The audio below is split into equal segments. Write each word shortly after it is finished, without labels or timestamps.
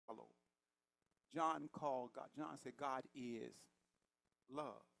John said God is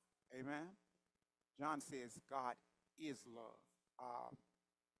love. Amen. John says God is love.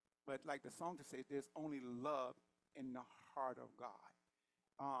 But like the song just says, there's only love in the heart of God.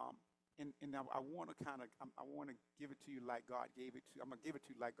 Um, and I want to I want to give it to you like God gave it to. I'm gonna give it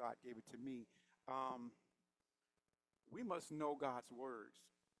to you like God gave it to me. Um, we must know God's words.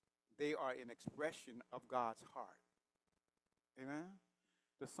 They are an expression of God's heart. Amen.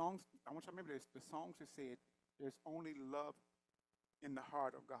 The songs. I want you to remember this. The songs that said, "There's only love in the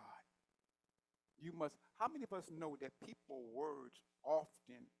heart of God." You must. How many of us know that people's words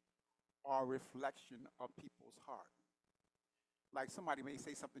often are a reflection of people's heart? Like somebody may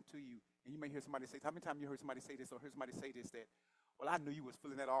say something to you, and you may hear somebody say, how many times you heard somebody say this or heard somebody say this, that, well, I knew you was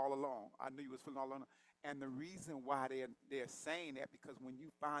feeling that all along. I knew you was feeling all along. And the reason why they're saying that, because when you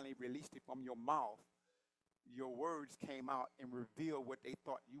finally released it from your mouth, your words came out and revealed what they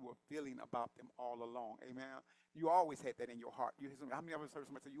thought you were feeling about them all along. Amen. You always had that in your heart. How many of us heard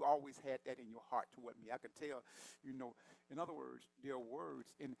somebody say, you always had that in your heart toward me? I could tell, in other words, their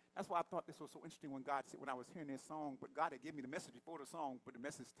words. And that's why I thought this was so interesting when God said, when I was hearing this song, but God had given me the message before the song, but the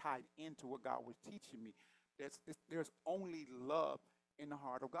message tied into what God was teaching me. There's only love in the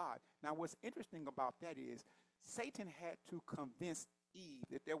heart of God. Now, what's interesting about that is Satan had to convince Eve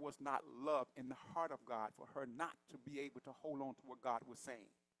that there was not love in the heart of God for her not to be able to hold on to what God was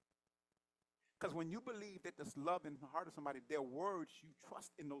saying. Because when you believe that there's love in the heart of somebody, their words, you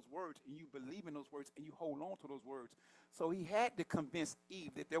trust in those words, and you believe in those words, and you hold on to those words. So he had to convince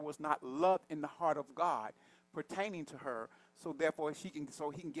Eve that there was not love in the heart of God pertaining to her, so therefore he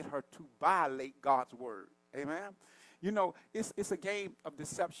can get her to violate God's word. Amen. It's a game of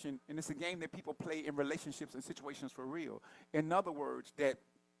deception, and it's a game that people play in relationships and situations for real. In other words, that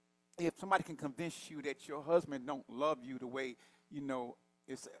if somebody can convince you that your husband don't love you the way,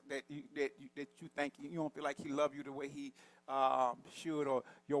 it's that you think you don't feel like he love you the way he should, or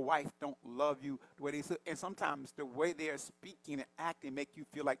your wife don't love you the way they should. And sometimes the way they are speaking and acting make you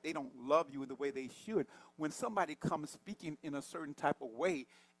feel like they don't love you the way they should. When somebody comes speaking in a certain type of way,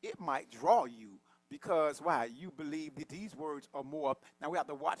 it might draw you. Because why? You believe that these words are more. Now we have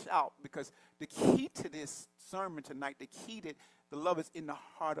to watch out, because the key to this sermon tonight, the key that the love is in the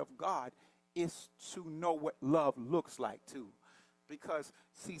heart of God, is to know what love looks like too. Because,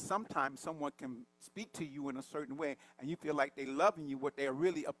 see, sometimes someone can speak to you in a certain way, and you feel like they're loving you, but they're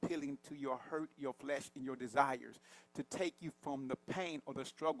really appealing to your hurt, your flesh, and your desires to take you from the pain or the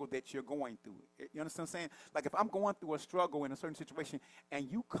struggle that you're going through. You understand what I'm saying? Like if I'm going through a struggle in a certain situation,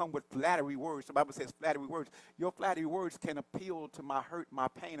 and you come with flattery words, the Bible says flattery words, your flattery words can appeal to my hurt, my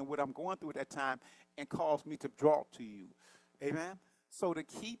pain, and what I'm going through at that time, and cause me to draw to you. Amen? So the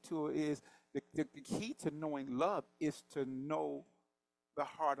key to it is, the key to knowing love is to know the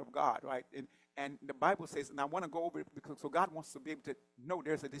heart of God, right? And the Bible says, and I want to go over it because so God wants to be able to know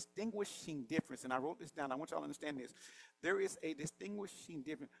there's a distinguishing difference. And I wrote this down. I want y'all to understand this. There is a distinguishing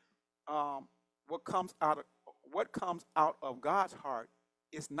difference. What comes out of God's heart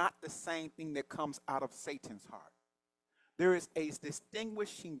is not the same thing that comes out of Satan's heart. There is a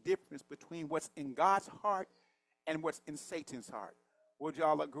distinguishing difference between what's in God's heart and what's in Satan's heart. Would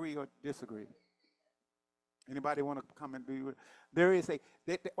y'all agree or disagree? Anybody want to come and do it? There is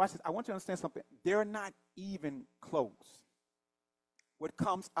watch this. I want you to understand something. They're not even close. What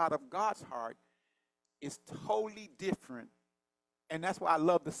comes out of God's heart is totally different. And that's why I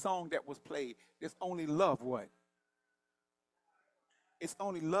love the song that was played. There's only love, what? It's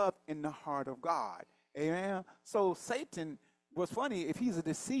only love in the heart of God. Amen? So Satan, what's funny, if he's a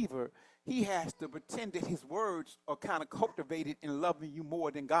deceiver, he has to pretend that his words are kind of cultivated in loving you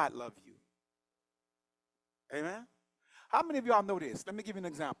more than God loves you. Amen? How many of y'all know this? Let me give you an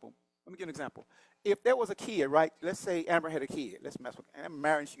example. If there was a kid, right? Let's say Amber had a kid. Let's mess with her. Amber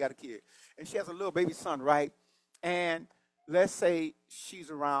married and she got a kid. And she has a little baby son, right? And let's say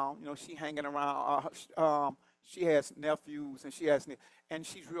she's around, she hanging around. She has nephews and and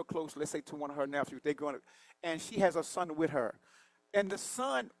she's real close, let's say, to one of her nephews. They're going to, and she has a son with her. And the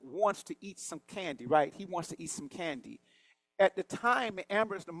son wants to eat some candy, right? He wants to eat some candy. At the time,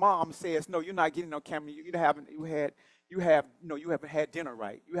 Amber's the mom says, "No, you're not getting no candy. You haven't had dinner,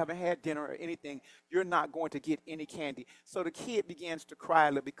 right? You haven't had dinner or anything. You're not going to get any candy." So the kid begins to cry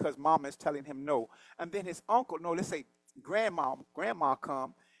a little because mom is telling him no. And then his uncle, no, let's say grandma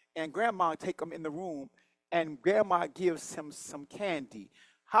come, and grandma take him in the room, and grandma gives him some candy.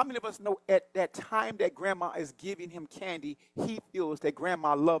 How many of us know at that time that grandma is giving him candy, he feels that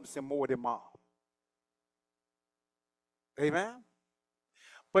grandma loves him more than mom? Amen?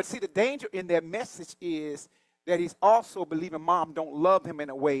 But see, the danger in that message is that he's also believing mom don't love him in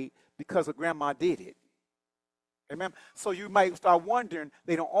a way because of grandma did it. Amen. So you might start wondering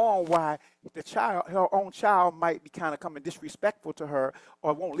later on why the child, her own child, might be kind of coming disrespectful to her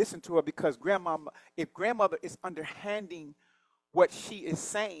or won't listen to her because if grandmother is underhanding what she is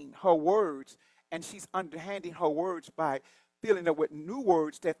saying, her words, and she's underhanding her words by filling up with new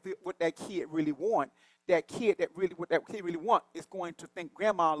words that fit what that kid really want. What that kid really want is going to think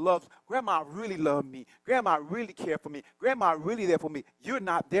grandma really loved me. Grandma really cared for me. Grandma really there for me. You're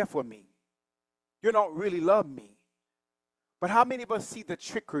not there for me. You don't really love me. But how many of us see the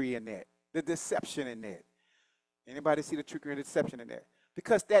trickery in that, the deception in that? Anybody see the trickery and deception in that?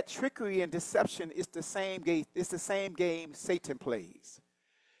 Because that trickery and deception is the same game. It's the same game Satan plays.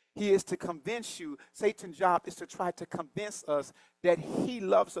 He is to convince you. Satan's job is to try to convince us that he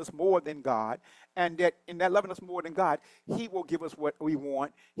loves us more than God, and that in that loving us more than God, he will give us what we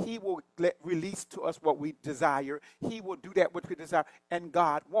want. He will release to us what we desire. He will do that which we desire, and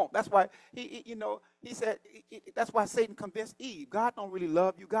God won't. That's why he said. That's why Satan convinced Eve. God don't really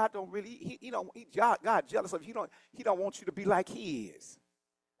love you. God don't really. God jealous of you. He don't want you to be like he is.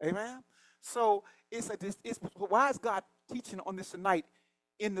 Amen. So why is God teaching on this tonight?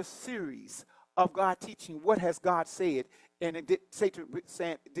 In the series of God teaching, what has God said? And did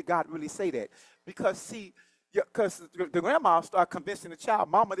God really say that? Because the grandma started convincing the child,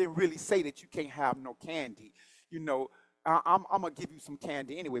 Mama didn't really say that you can't have no candy. I'm going to give you some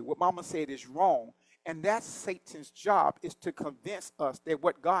candy anyway. What Mama said is wrong. And that's Satan's job, is to convince us that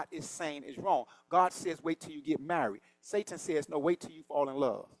what God is saying is wrong. God says, wait till you get married. Satan says, no, wait till you fall in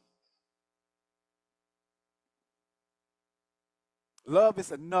love. Love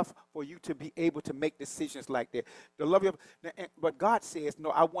is enough for you to be able to make decisions like that. But God says,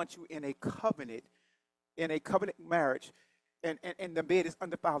 no, I want you in a covenant marriage, and the bed is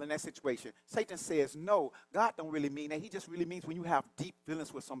undefiled in that situation. Satan says, no, God don't really mean that. He just really means when you have deep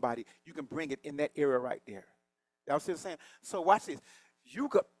feelings with somebody, you can bring it in that area right there. That's what I'm saying. So watch this.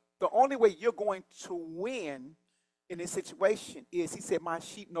 The only way you're going to win in this situation is, he said, my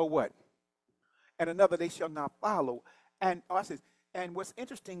sheep know what? And another they shall not follow. And watch this. And what's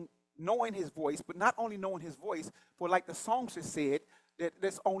interesting, knowing his voice, but not only knowing his voice, for like the songster said, that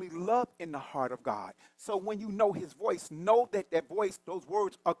there's only love in the heart of God. So when you know his voice, know that voice, those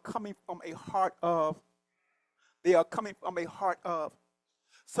words are coming from a heart of, they are coming from a heart of.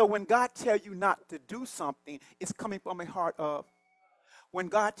 So when God tells you not to do something, it's coming from a heart of. When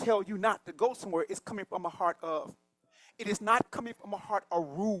God tells you not to go somewhere, it's coming from a heart of. It is not coming from a heart of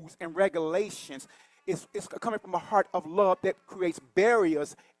rules and regulations. It's coming from a heart of love that creates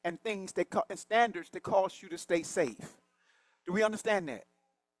barriers and things and standards that cause you to stay safe. Do we understand that?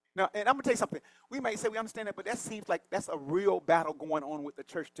 Now, and I'm going to tell you something. We may say we understand that, but that seems like that's a real battle going on with the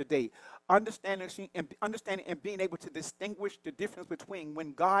church today. Understanding and being able to distinguish the difference between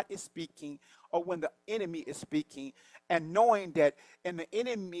when God is speaking or when the enemy is speaking, and knowing that in the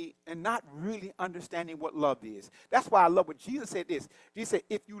enemy and not really understanding what love is. That's why I love what Jesus said this. Jesus said,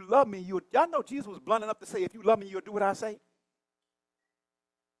 if you love me, y'all know Jesus was blunt enough to say, if you love me, you'll do what I say.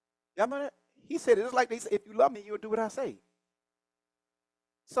 Y'all know that? He said it just like they said, if you love me, you'll do what I say.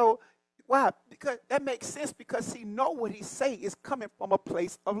 So why? Because that makes sense, because he know what he say is coming from a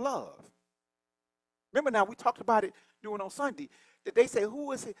place of love. Remember now, we talked about it on Sunday. That they say,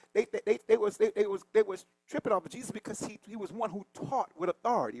 who is it? They was tripping off of Jesus because he was one who taught with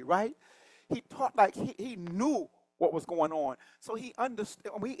authority, right? He taught like he knew what was going on. So he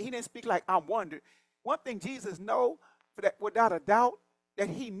understood. He didn't speak like I wondered. One thing Jesus know, for that without a doubt, that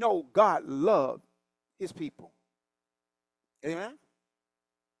he know God loved his people. Amen.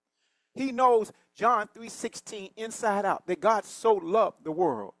 He knows John 3:16 inside out, that God so loved the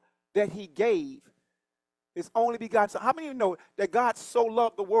world that he gave his only begotten Son. How many of you know that God so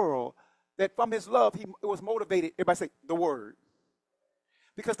loved the world that from his love he was motivated? Everybody say the Word.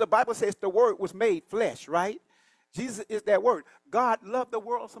 Because the Bible says the Word was made flesh, right? Jesus is that Word. God loved the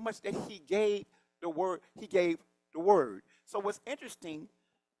world so much that he gave the Word. He gave the Word. So what's interesting,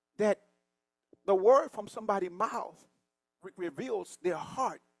 that the word from somebody's mouth reveals their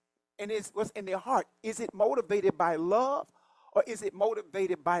heart. And it's what's in their heart. Is it motivated by love, or is it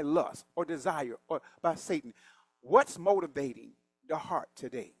motivated by lust or desire or by Satan? What's motivating the heart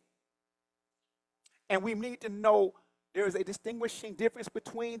today? And we need to know there is a distinguishing difference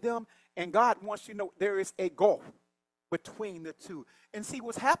between them, and God wants you to know there is a gulf between the two. And see,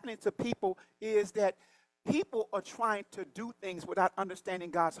 what's happening to people is that people are trying to do things without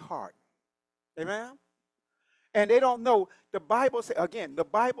understanding God's heart. Amen? And they don't know. The Bible says, the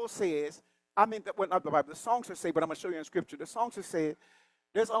Bible says, not the Bible, the songs say, but I'm going to show you in Scripture. The songs say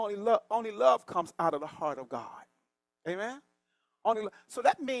There's only love comes out of the heart of God. Amen? So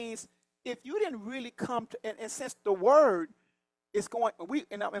that means if you didn't really come to, and since the word is going,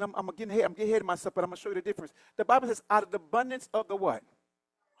 I'm getting ahead of myself, but I'm going to show you the difference. The Bible says, out of the abundance of the what?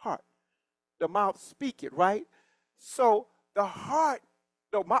 Heart. The mouth speak it, right? So the heart,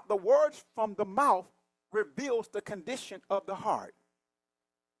 the words from the mouth reveals the condition of the heart.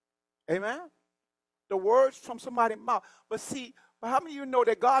 Amen? The words from somebody's mouth. But how many of you know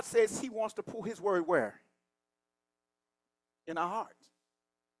that God says he wants to pull his word where? In our hearts.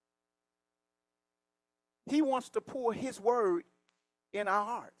 He wants to pour his word in our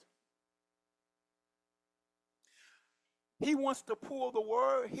hearts. He wants to pour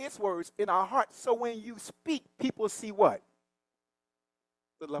his words in our hearts. So when you speak, people see what?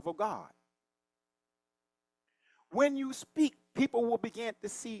 The love of God. When you speak, people will begin to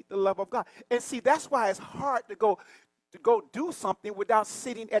see the love of God. And see, that's why it's hard to go do something without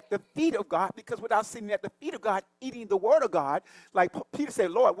sitting at the feet of God, because without sitting at the feet of God, eating the word of God, like Peter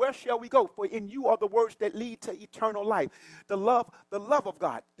said, Lord, where shall we go? For in you are the words that lead to eternal life. The love of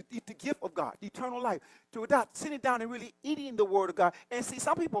God, the gift of God, the eternal life. Without sitting down and really eating the word of God. And see,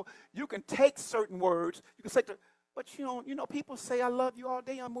 some people, you can take certain words, you can say, but you know, people say I love you all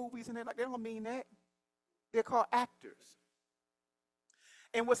day on movies, and they don't mean that. They're called actors.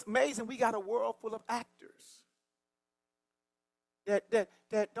 And what's amazing, we got a world full of actors that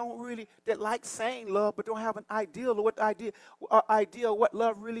don't really, that like saying love, but don't have an idea of what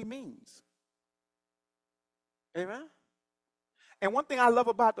love really means. Amen? And one thing I love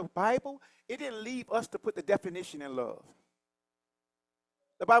about the Bible, it didn't leave us to put the definition in love.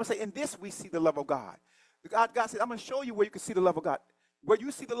 The Bible says, in this we see the love of God. God said, I'm going to show you where you can see the love of God. Where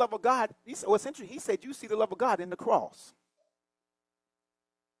you see the love of God, what's interesting, he said you see the love of God in the cross.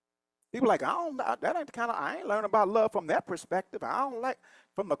 People are like, that ain't I ain't learning about love from that perspective. I don't like,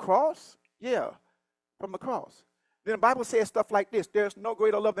 from the cross? Yeah, from the cross. Then the Bible says stuff like this, there's no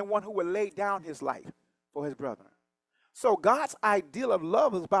greater love than one who will lay down his life for his brethren. So God's ideal of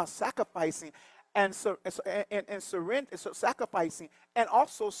love is about sacrificing and surrender, sacrificing and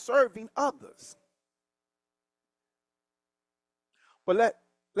also serving others. But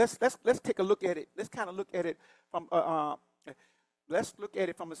let's take a look at it. Let's kind of look at it from let's look at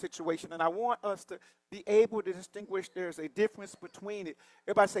it from a situation, and I want us to be able to distinguish. There's a difference between it.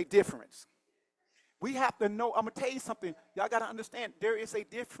 Everybody say difference. We have to know. I'm gonna tell you something. Y'all gotta understand. There is a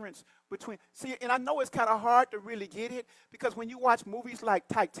difference between. See, and I know it's kind of hard to really get it because when you watch movies like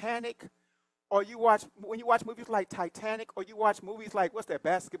Titanic, or you watch movies like Titanic, or you watch movies like what's that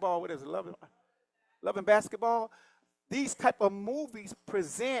basketball? What is it? Love and Basketball. These type of movies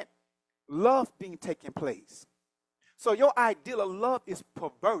present love being taking place. So your ideal of love is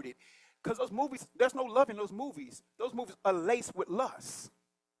perverted because those movies, there's no love in those movies. Those movies are laced with lust.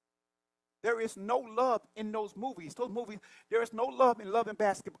 There is no love in those movies. There is no love in Love and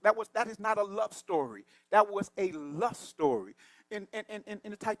Basketball. That is not a love story. That was a lust story. In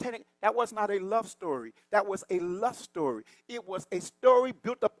the Titanic, that was not a love story. That was a lust story. It was a story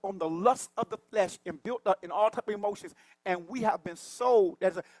built up on the lust of the flesh and built up in all type of emotions. And we have been sold.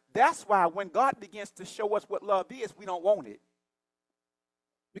 That's why when God begins to show us what love is, we don't want it.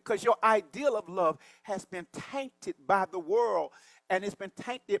 Because your ideal of love has been tainted by the world and it's been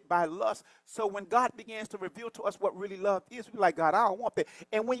tainted by lust. So when God begins to reveal to us what really love is, we're like, God, I don't want that.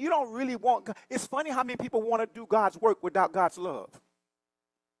 And when you don't really want God, it's funny how many people want to do God's work without God's love.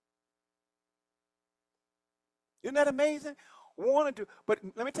 Isn't that amazing? But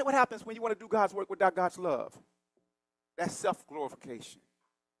let me tell you what happens when you want to do God's work without God's love. That's self-glorification.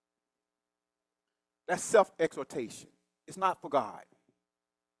 That's self-exhortation. It's not for God.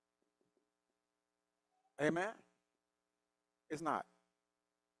 Amen? It's not.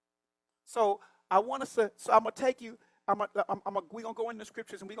 So I'm going to take you, we're going to go into the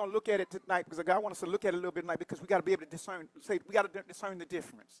scriptures and we're going to look at it tonight because God wants us to look at it a little bit tonight because we got to be able to discern the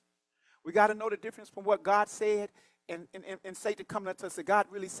difference. We got to know the difference from what God said and Satan coming to us. Did God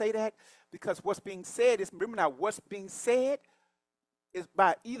really say that? Because what's being said is, remember now, what's being said is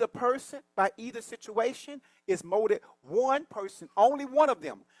by either person, by either situation, is molded one person, only one of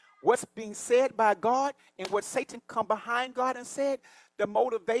them. What's being said by God and what Satan come behind God and said, the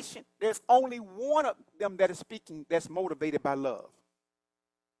motivation, there's only one of them that is speaking that's motivated by love.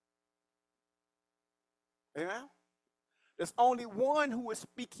 Amen? There's only one who is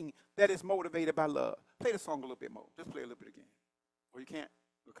speaking that is motivated by love. Play the song a little bit more. Just play a little bit again. Or you can't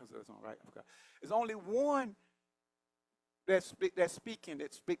because it's on, right? Okay. There's only one that's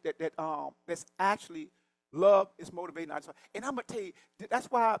actually love is motivating. And I'm going to tell you, that's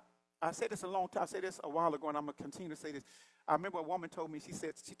why I said this a long time. I said this a while ago, and I'm going to continue to say this. I remember a woman told me,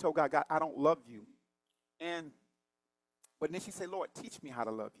 she told God, I don't love you. But then she said, Lord, teach me how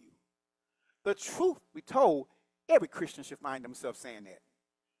to love you. The truth be told, every Christian should find themselves saying that.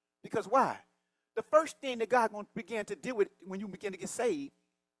 Because why? The first thing that God going to begin to deal with when you begin to get saved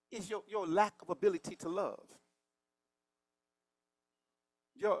is your lack of ability to love.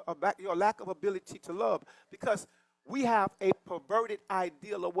 Your lack of ability to love. Because we have a perverted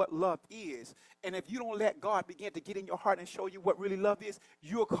ideal of what love is. And if you don't let God begin to get in your heart and show you what really love is,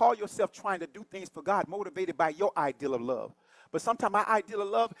 you'll call yourself trying to do things for God motivated by your ideal of love. But sometimes our ideal of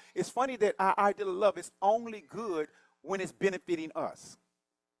love, it's funny that our ideal of love is only good when it's benefiting us.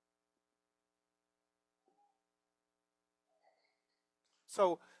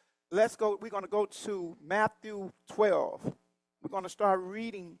 So let's go. We're going to go to Matthew 12. We're going to start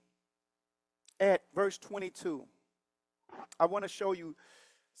reading at verse 22. I want to show you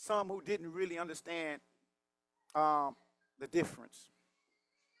some who didn't really understand the difference.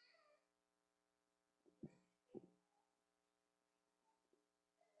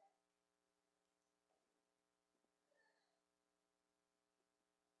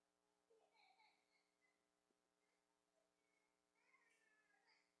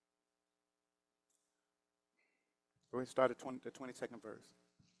 Go ahead and start at the 22nd verse.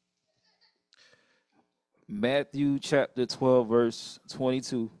 Matthew chapter 12, verse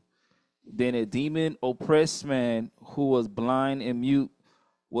 22. Then a demon-oppressed man who was blind and mute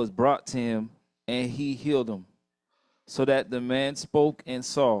was brought to him, and he healed him, so that the man spoke and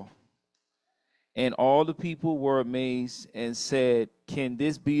saw. And all the people were amazed and said, Can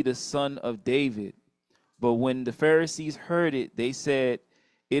this be the son of David? But when the Pharisees heard it, they said,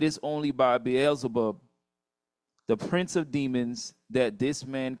 It is only by Beelzebub, the prince of demons, that this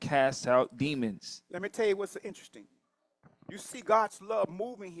man casts out demons. Let me tell you what's interesting. You see God's love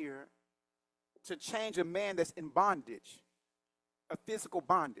moving here to change a man that's in bondage, a physical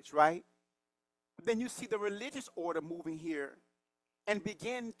bondage, right? But then you see the religious order moving here and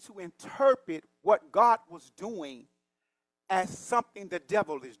begin to interpret what God was doing as something the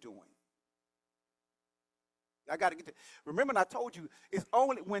devil is doing. I got to get to, remember I told you, it's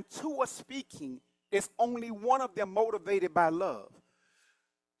only when two are speaking, it's only one of them motivated by love.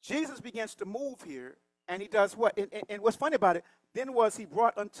 Jesus begins to move here, and he does what? And what's funny about it, then was he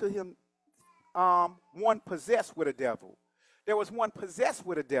brought unto him one possessed with a devil. There was one possessed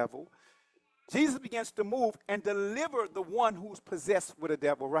with a devil. Jesus begins to move and deliver the one who's possessed with a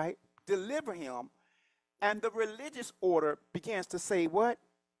devil, right? Deliver him. And the religious order begins to say what?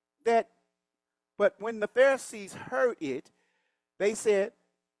 But when the Pharisees heard it, they said,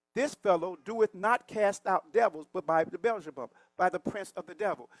 This fellow doeth not cast out devils, but by the Beelzebub, by the prince of the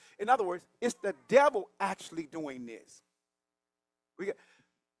devil. In other words, it's the devil actually doing this. We got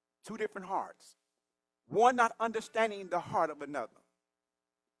two different hearts. One not understanding the heart of another.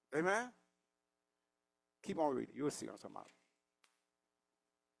 Amen? Keep on reading. You'll see what I'm talking about.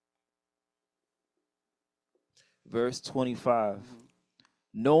 Verse 25.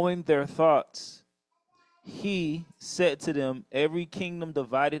 Knowing their thoughts, he said to them, Every kingdom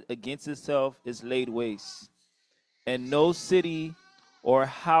divided against itself is laid waste, and no city or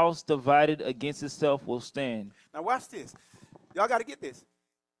house divided against itself will stand. Now watch this. Y'all got to get this.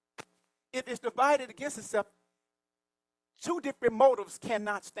 If it's divided against itself, two different motives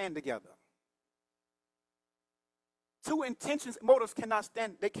cannot stand together. Two intentions, motives cannot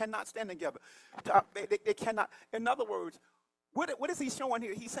stand. They cannot stand together. They cannot. In other words, what is he showing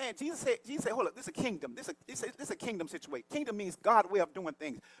here? He's saying, Jesus said, hold up, this is a kingdom. This is a kingdom situation. Kingdom means God's way of doing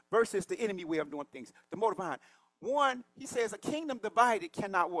things versus the enemy way of doing things. The motive behind. One, he says a kingdom divided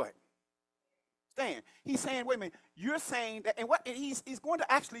cannot what? Stand. He's saying, wait a minute, you're saying that, and he's going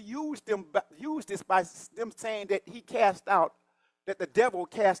to actually use this by them saying that he cast out, that the devil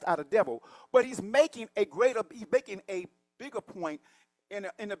cast out a devil. But he's making a bigger point.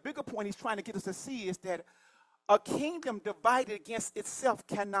 And a bigger point he's trying to get us to see is that a kingdom divided against itself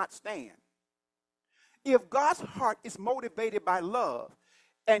cannot stand. If God's heart is motivated by love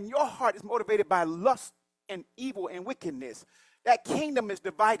and your heart is motivated by lust and evil and wickedness, that kingdom is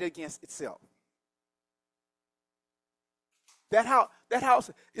divided against itself. That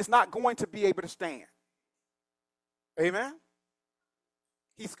house is not going to be able to stand. Amen?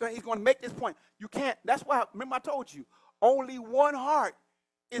 He's going to make this point. You can't, that's why, remember I told you, only one heart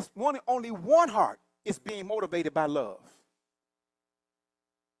is being motivated by love.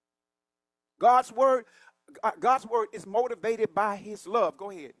 God's word is motivated by his love. Go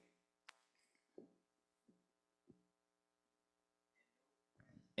ahead.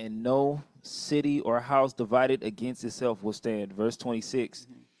 And no city or house divided against itself will stand. Verse 26.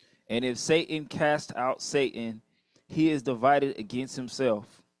 And if Satan cast out Satan, he is divided against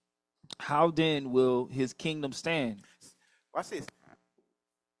himself. How then will his kingdom stand? Watch this.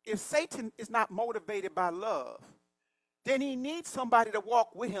 If Satan is not motivated by love, then he needs somebody to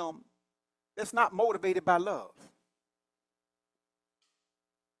walk with him that's not motivated by love.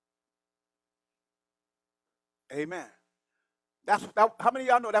 Amen. How many of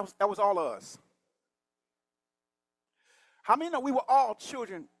y'all know that was all of us? How many know we were all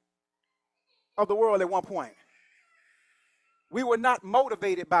children of the world at one point? We were not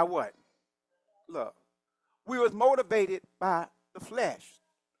motivated by what? Love. We was motivated by the flesh.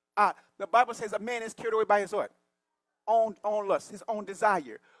 The Bible says a man is carried away by his what? Own lust, his own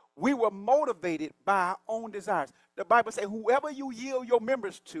desire. We were motivated by our own desires. The Bible says whoever you yield your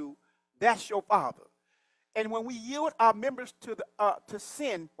members to, that's your father. And when we yield our members to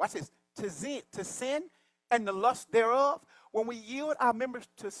sin, watch this, to sin and the lust thereof, when we yield our members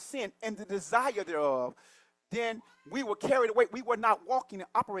to sin and the desire thereof, then we were carried away. We were not walking and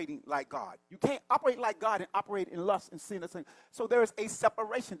operating like God. You can't operate like God and operate in lust and sin. So there is a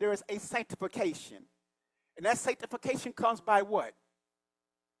separation. There is a sanctification. And that sanctification comes by what?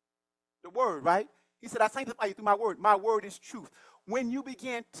 The word, right? He said, I sanctify you through my word. My word is truth. When you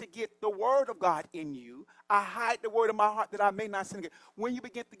begin to get the word of God in you, I hide the word in my heart that I may not sin again. When you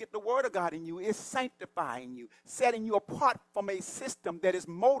begin to get the word of God in you, it's sanctifying you, setting you apart from a system that is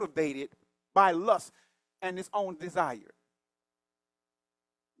motivated by lust and its own desire.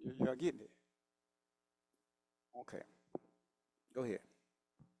 Y'all getting it? Okay. Go ahead.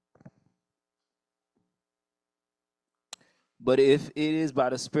 But if it is by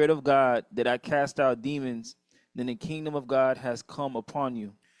the Spirit of God that I cast out demons, then the kingdom of God has come upon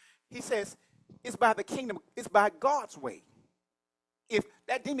you. He says it's by the kingdom, it's by God's way. If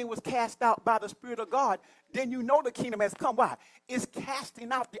that demon was cast out by the Spirit of God, then you know the kingdom has come. Why? It's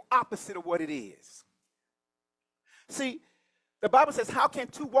casting out the opposite of what it is. See, the Bible says, how can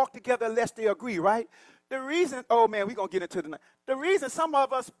two walk together unless they agree, right? The reason, oh man, we're going to get into tonight. The reason some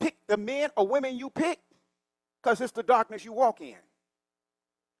of us pick the men or women you pick, because it's the darkness you walk in.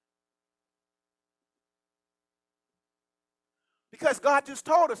 Because God just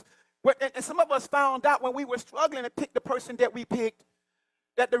told us, and some of us found out when we were struggling to pick the person that we picked,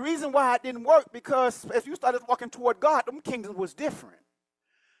 that the reason why it didn't work, because as you started walking toward God, them kingdoms was different.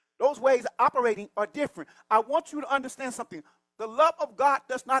 Those ways of operating are different. I want you to understand something. The love of God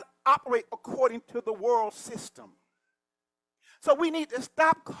does not operate according to the world system. So we need to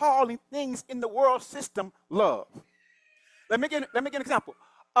stop calling things in the world system love. Let me get an example.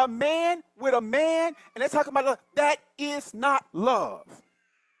 A man with a man, and they're talking about love, that is not love.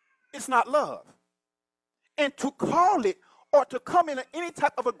 It's not love. And to call it or to come in any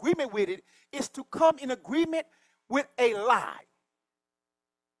type of agreement with it is to come in agreement with a lie.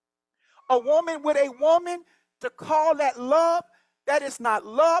 A woman with a woman, to call that love, that is not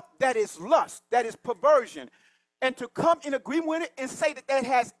love, that is lust, that is perversion. And to come in agreement with it and say that that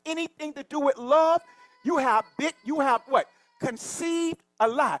has anything to do with love, you have what? Conceived a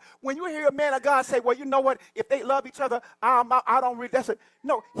lie. When you hear a man of God say, well, you know what, if they love each other, I don't really, that's it.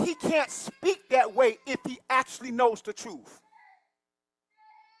 No, he can't speak that way if he actually knows the truth.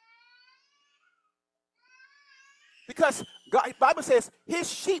 Because the Bible says, his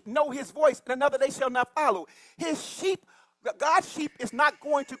sheep know his voice, and another they shall not follow. His sheep, God's sheep is not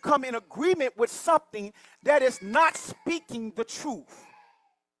going to come in agreement with something that is not speaking the truth.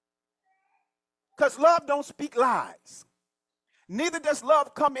 Because love don't speak lies. Neither does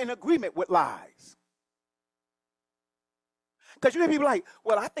love come in agreement with lies. Because you hear people like,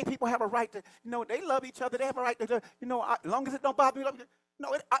 well, I think people have a right to, they love each other. They have a right to, as long as it don't bother me.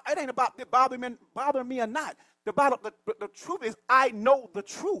 No, it ain't about it bothering me or not. The truth is, I know the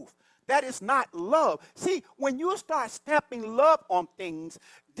truth. That is not love. See, when you start stamping love on things,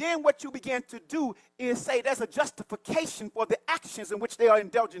 then what you begin to do is say there's a justification for the actions in which they are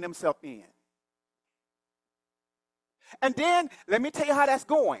indulging themselves in. And then let me tell you how that's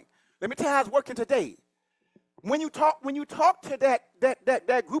going. Let me tell you how it's working today. When you talk to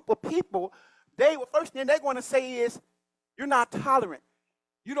that group of people, first thing they're going to say is, you're not tolerant.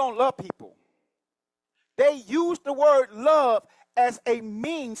 You don't love people. They use the word love as a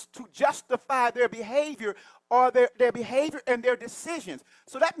means to justify their behavior or their behavior and their decisions.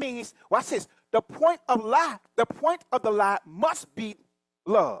 So that means, watch this, the point of the lie must be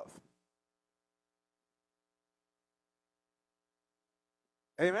love.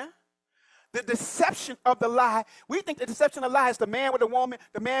 Amen? The deception of the lie, we think the deception of the lie is the man with the woman,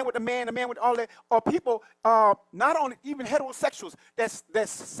 the man with the man, the man with all that, or people, not only even heterosexuals that's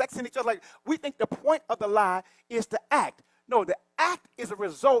sexing each other. Like, we think the point of the lie is the act. No, the act is a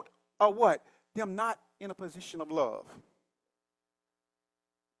result of what? Them not in a position of love.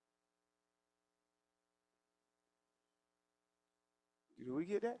 Do we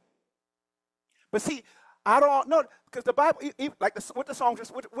get that? But see, I don't know, because the Bible, like what the song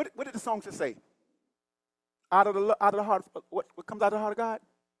just, what did the song just say? Out of the heart, what comes out of the heart of God?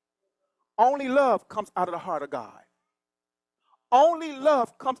 Only love comes out of the heart of God. Only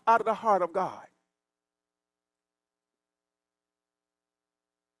love comes out of the heart of God.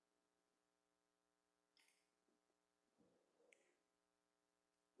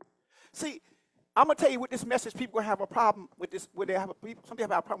 See, I'm gonna tell you with this message, people gonna have a problem with this. Some people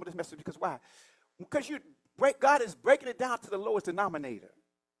have a problem with this message because why? Because God is breaking it down to the lowest denominator,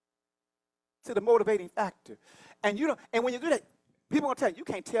 to the motivating factor, and you don't. And when you do that, people gonna tell you, you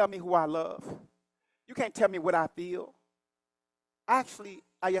can't tell me who I love. You can't tell me what I feel. Actually,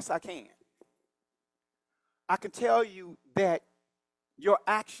 yes, I can. I can tell you that your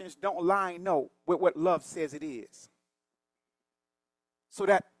actions don't line up with what love says it is. So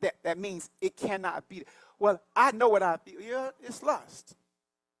that means it cannot be. Well, I know what I feel. Yeah, it's lust.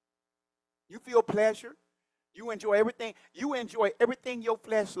 You feel pleasure. You enjoy everything. You enjoy everything your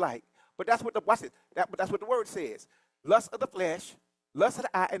flesh like. But that's what that's what the word says. Lust of the flesh, lust of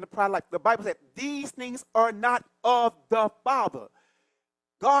the eye, and the pride of life. The Bible said these things are not of the Father.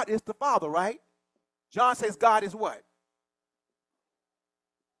 God is the Father, right? John says God is what?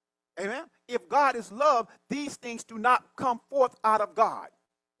 Amen? If God is love, these things do not come forth out of God.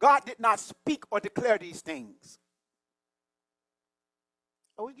 God did not speak or declare these things.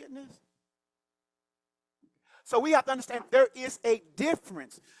 Are we getting this? So we have to understand there is a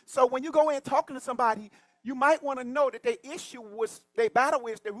difference. So when you go in talking to somebody, you might want to know that their issue was, their battle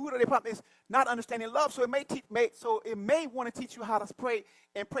is, the root of their problem is not understanding love. So it may want to teach you how to pray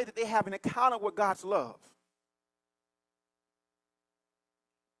and pray that they have an encounter with God's love,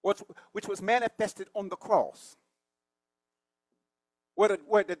 which was manifested on the cross, where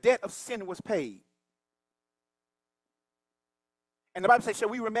the debt of sin was paid. And the Bible says, shall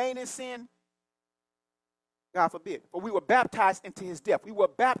we remain in sin? God forbid. For we were baptized into his death. We were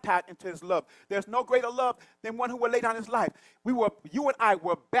baptized into his love. There's no greater love than one who will lay down his life. You and I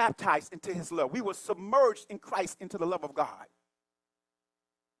were baptized into his love. We were submerged in Christ into the love of God.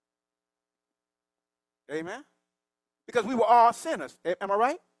 Amen? Because we were all sinners. Am I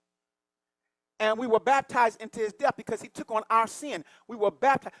right? And we were baptized into his death because he took on our sin. We were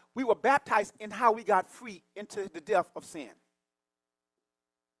baptized in how we got free into the death of sin.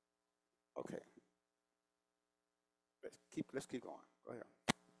 Okay. Let's keep going. Go ahead.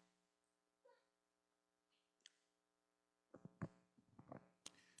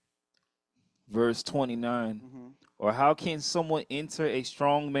 Verse 29. Mm-hmm. Or how can someone enter a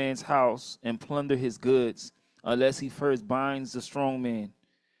strong man's house and plunder his goods unless he first binds the strong man?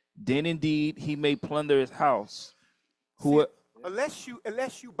 Then indeed he may plunder his house. Unless you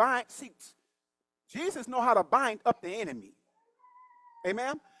bind, Jesus know how to bind up the enemy.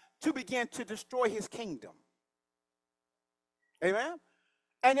 Amen? To begin to destroy his kingdom. Amen?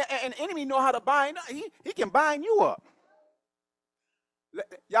 And an enemy know how to bind. He can bind you up.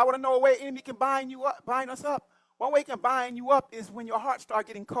 Y'all want to know a way enemy can bind us up? One way he can bind you up is when your heart starts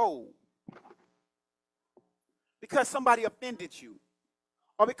getting cold. Because somebody offended you.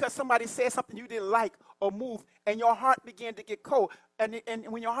 Or because somebody said something you didn't like or move, and your heart began to get cold. And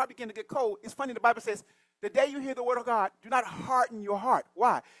when your heart began to get cold, it's funny, the Bible says, the day you hear the word of God, do not harden your heart.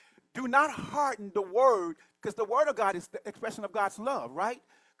 Why? Do not harden the word, because the word of God is the expression of God's love, right?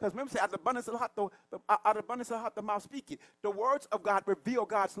 Because remember, out of the abundance of the heart, the mouth speaketh. The words of God reveal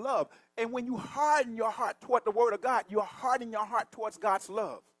God's love. And when you harden your heart toward the word of God, you're hardening your heart towards God's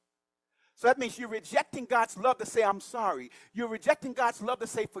love. So that means you're rejecting God's love to say, I'm sorry. You're rejecting God's love to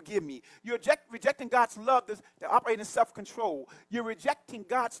say, forgive me. You're rejecting God's love to operate in self-control. You're rejecting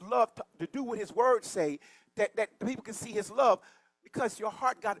God's love to do what his words say, that people can see his love, because your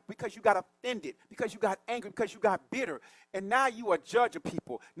heart because you got offended, because you got angry, because you got bitter. And now you are a judge of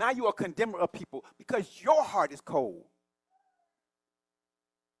people. Now you are a condemner of people because your heart is cold.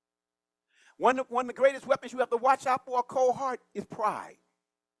 One of the greatest weapons you have to watch out for a cold heart is pride.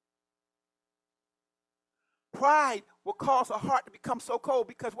 Pride will cause a heart to become so cold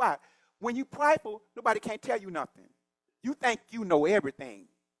because why? When you prideful, nobody can't tell you nothing. You think you know everything.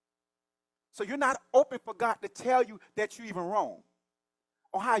 So you're not open for God to tell you that you're even wrong,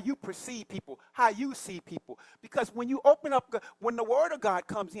 or how you perceive people, how you see people. Because when you open up, when the word of God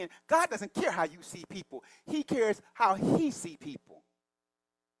comes in, God doesn't care how you see people. He cares how he sees people.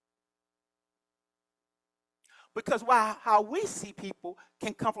 Because how we see people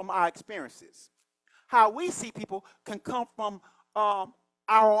can come from our experiences. How we see people can come from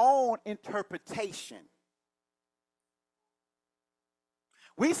our own interpretation.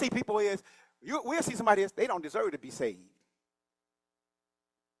 We see people as, we'll see somebody as they don't deserve to be saved.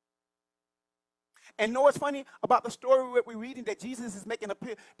 And know what's funny about the story that we're reading, that Jesus is making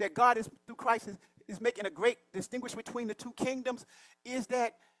that God is, through Christ, is making a great distinguish between the two kingdoms, is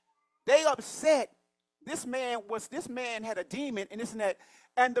that they upset. This man had a demon and this and that.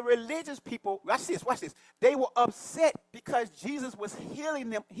 And the religious people, watch this. They were upset because Jesus was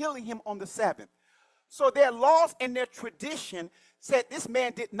healing him on the Sabbath. So their laws and their tradition said this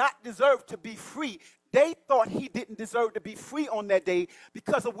man did not deserve to be free. They thought he didn't deserve to be free on that day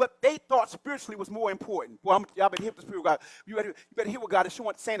because of what they thought spiritually was more important. Well, y'all better hear the Spirit of God. You better hear what God is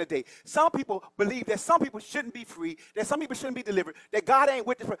saying today. Some people believe that some people shouldn't be free, that some people shouldn't be delivered, that God ain't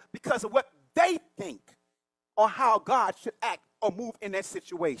with them because of what they think on how God should act or move in that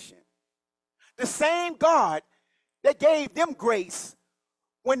situation. The same God that gave them grace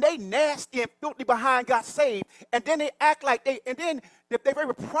when they nasty and filthy behind got saved, and then they act like and then their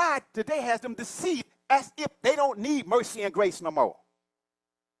very pride today has them deceived as if they don't need mercy and grace no more.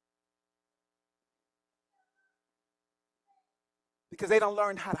 Because they don't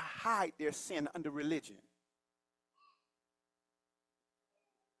learn how to hide their sin under religion.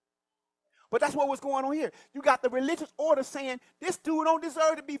 But that's what was going on here. You got the religious order saying, this dude don't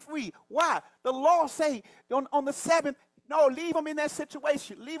deserve to be free. Why? The law say on the Sabbath, no, leave him in that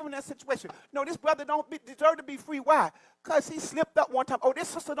situation. Leave him in that situation. No, this brother don't deserve to be free. Why? Because he slipped up one time. Oh, this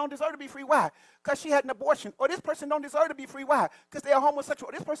sister don't deserve to be free. Why? Because she had an abortion. Or this person don't deserve to be free. Why? Because they are homosexual.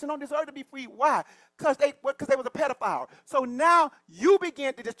 Or this person don't deserve to be free. Why? Because they was a pedophile. So now you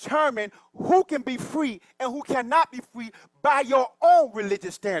begin to determine who can be free and who cannot be free by your own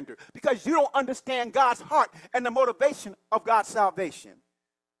religious standard, because you don't understand God's heart and the motivation of God's salvation,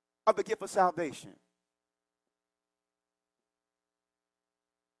 of the gift of salvation.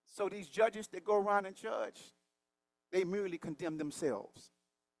 So these judges that go around and judge, they merely condemn themselves.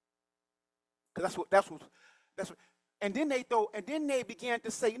 Because that's what. And then they began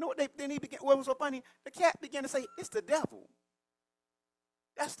to say, you know what? What was so funny? The cat began to say, it's the devil.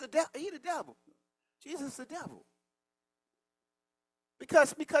 That's the devil. He the devil. Jesus is the devil.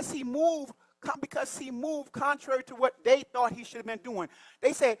 Because he moved contrary to what they thought he should have been doing.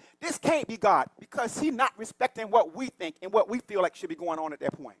 They said, this can't be God because he's not respecting what we think and what we feel like should be going on at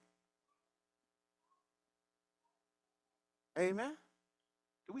that point. Amen?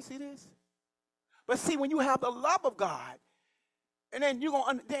 Do we see this? But see, when you have the love of God, and then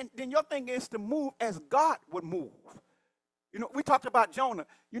then your thing is to move as God would move. You know, we talked about Jonah.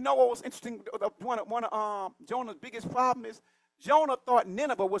 You know what was interesting? One of Jonah's biggest problem is Jonah thought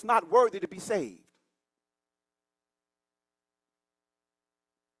Nineveh was not worthy to be saved.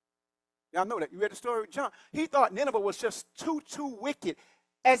 Y'all know that. You read the story of John. He thought Nineveh was just too wicked,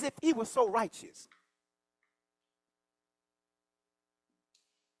 as if he was so righteous.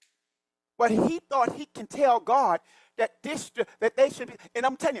 But he thought he can tell God that they should be. And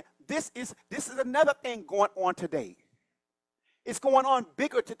I'm telling you, this is another thing going on today. It's going on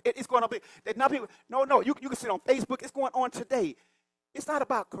bigger. It's going on big. That now people, no. You can see it on Facebook. It's going on today. It's not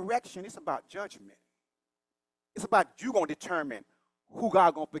about correction. It's about judgment. It's about you going to determine who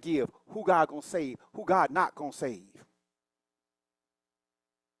God going to forgive, who God going to save, who God not going to save.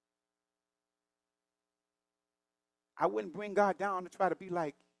 I wouldn't bring God down to try to be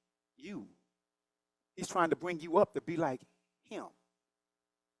like you. He's trying to bring you up to be like him.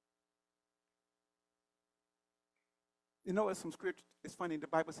 You know, some scripture, it's funny, the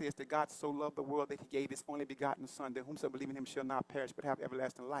Bible says that God so loved the world that he gave his only begotten Son, that whomsoever believe in him shall not perish but have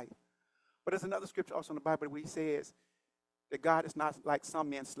everlasting life. But there's another scripture also in the Bible where he says that God is not like some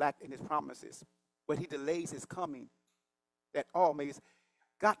men slack in his promises, but he delays his coming, that all may.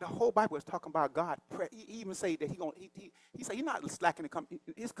 God, the whole Bible is talking about God. He even say that he said he's not slacking to come.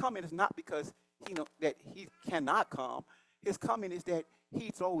 His coming is not because that he cannot come. His coming is that he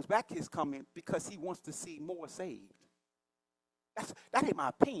throws back his coming because he wants to see more saved. That ain't my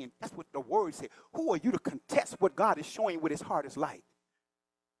opinion. That's what the word said. Who are you to contest what God is showing with his heart is like?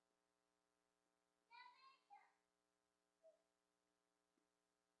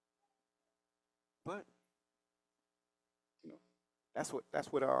 But that's what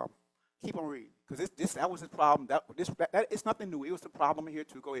keep on reading, because that was his problem. That it's nothing new. It was the problem here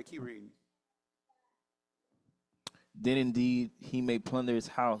too. Go ahead, keep reading. Then indeed he may plunder his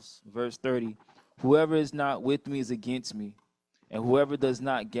house. Verse 30. Whoever is not with me is against me, and whoever does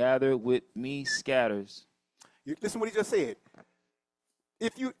not gather with me scatters. Listen to what he just said.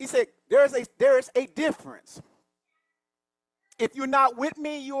 He said there is a difference. If you're not with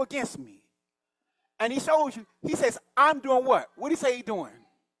me, you're against me. And he shows you, he says, I'm doing what? What did he say he's doing?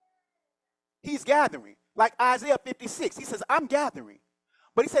 He's gathering. Like Isaiah 56, he says, I'm gathering.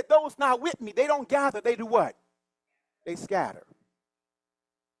 But he said, those not with me, they don't gather, they do what? They scatter.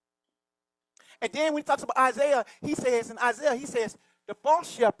 And then when he talks about Isaiah, he says, the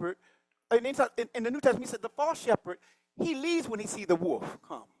false shepherd, in the New Testament, he said, the false shepherd, he leaves when he sees the wolf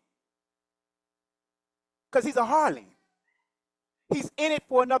come. Because he's a hireling. He's in it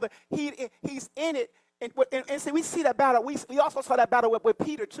for another. He's in it. And see, we see that battle. We also saw that battle with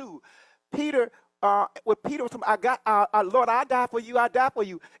Peter, too. With Peter was talking, Lord, I die for you, I die for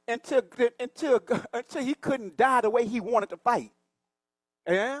you. Until he couldn't die the way he wanted to fight.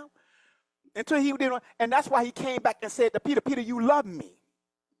 Yeah? Until he didn't. And that's why he came back and said to Peter, Peter, you love me.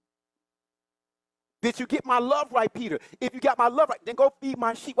 Did you get my love right, Peter? If you got my love right, then go feed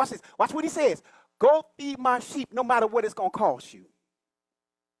my sheep. Watch this. Watch what he says. Go feed my sheep no matter what it's going to cost you.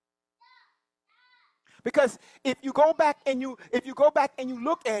 Because if you go back and you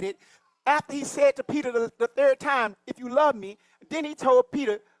look at it, after he said to Peter the third time, if you love me, then he told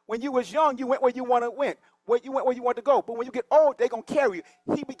Peter, when you was young, you went where you want to went. Where you want to go. But when you get old, they're going to carry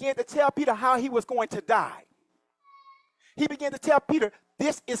you. He began to tell Peter how he was going to die. He began to tell Peter,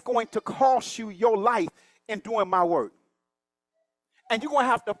 this is going to cost you your life in doing my work. And you're going to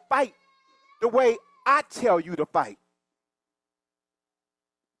have to fight the way I tell you to fight.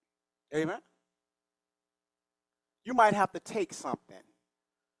 Amen? You might have to take something.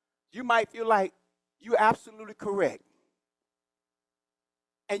 You might feel like you're absolutely correct.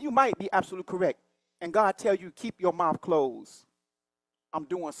 And you might be absolutely correct. And God tell you, keep your mouth closed. I'm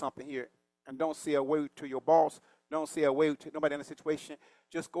doing something here. And don't say a word to your boss. Don't say a word to nobody in the situation.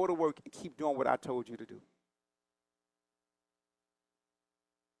 Just go to work and keep doing what I told you to do.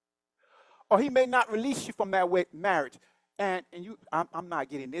 Or he may not release you from that marriage. And I'm not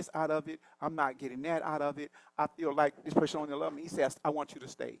getting this out of it. I'm not getting that out of it. I feel like this person only loves me. He says, I want you to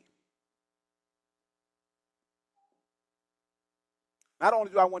stay. Not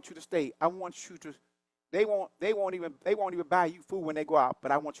only do I want you to stay, I want you to. They won't even buy you food when they go out,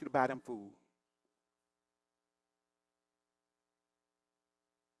 but I want you to buy them food.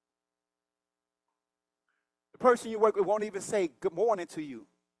 The person you work with won't even say good morning to you,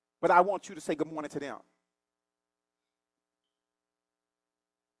 but I want you to say good morning to them.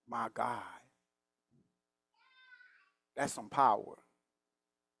 My God. That's some power.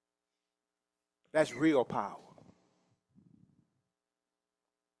 That's real power.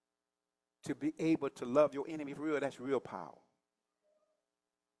 To be able to love your enemy for real, that's real power.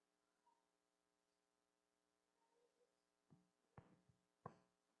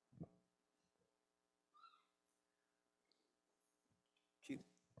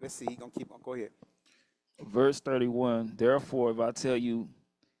 Let's see, he's going to keep on. Go ahead. Verse 31, therefore, if I tell you,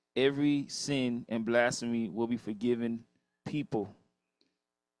 every sin and blasphemy will be forgiven people.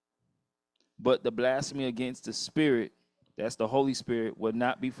 But the blasphemy against the Spirit, that's the Holy Spirit, will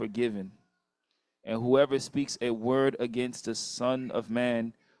not be forgiven. And whoever speaks a word against the Son of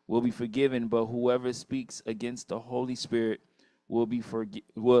Man will be forgiven, but whoever speaks against the Holy Spirit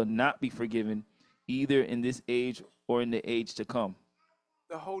will not be forgiven, either in this age or in the age to come.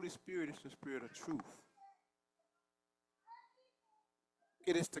 The Holy Spirit is the Spirit of truth.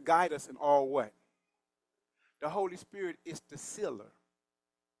 It is to guide us in all what? The Holy Spirit is the sealer.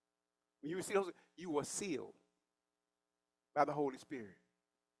 When you receive those, you were sealed by the Holy Spirit.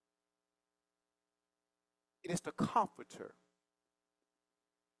 It is the comforter.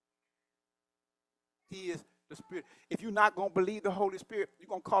 He is the Spirit. If you're not going to believe the Holy Spirit, you're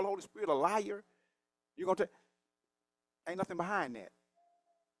going to call the Holy Spirit a liar. You're going to ain't nothing behind that.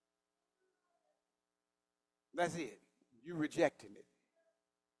 That's it. You're rejecting it.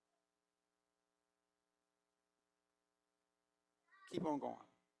 Keep on going.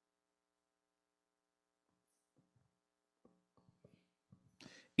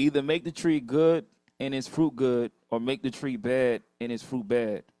 Either make the tree good and its fruit good, or make the tree bad and its fruit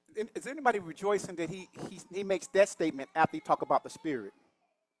bad. Is anybody rejoicing that he makes that statement after he talk about the Spirit?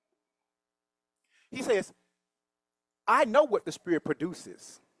 He says, I know what the Spirit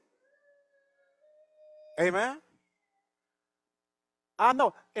produces. Amen? I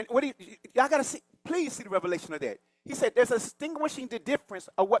know. And y'all got to see, please see the revelation of that. He said there's a distinguishing the difference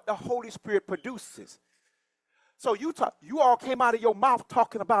of what the Holy Spirit produces. So you all came out of your mouth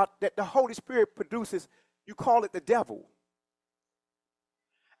talking about that the Holy Spirit produces, you call it the devil.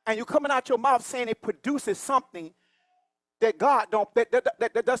 And you're coming out your mouth saying it produces something that God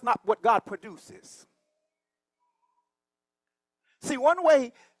that does not what God produces. See, one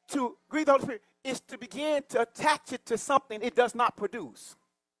way to grieve the Holy Spirit is to begin to attach it to something it does not produce.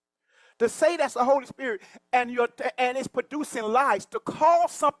 To say that's the Holy Spirit and it's producing lies, to call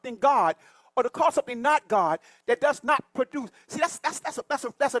something God or to call something not God that does not produce. See,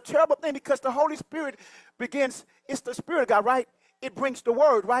 that's a terrible thing, because the Holy Spirit begins, it's the Spirit of God, right? It brings the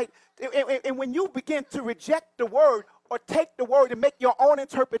word, right? And when you begin to reject the word or take the word and make your own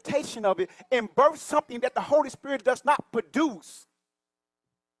interpretation of it and birth something that the Holy Spirit does not produce,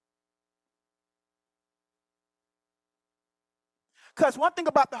 because one thing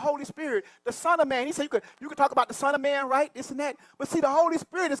about the Holy Spirit, the Son of Man, he said you could talk about the Son of Man, right? This and that. But see, the Holy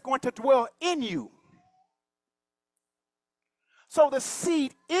Spirit is going to dwell in you. So the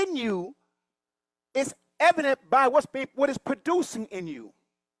seed in you is evident by what is producing in you.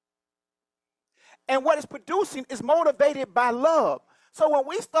 And what is producing is motivated by love. So when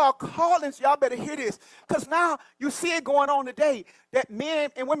we start calling, so y'all better hear this, because now you see it going on today, that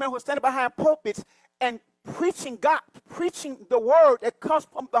men and women who are standing behind pulpits and preaching the word that comes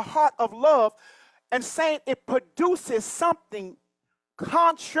from the heart of love, and saying it produces something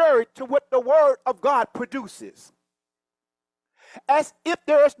contrary to what the word of God produces. As if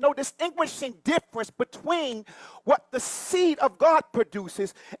there is no distinguishing difference between what the seed of God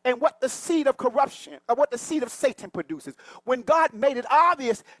produces and what the seed of corruption, or what the seed of Satan produces. When God made it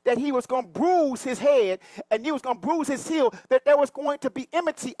obvious that he was going to bruise his head and he was going to bruise his heel, that there was going to be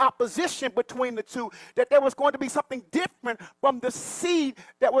enmity, opposition between the two, that there was going to be something different from the seed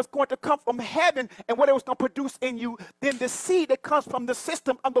that was going to come from heaven and what it was going to produce in you than the seed that comes from the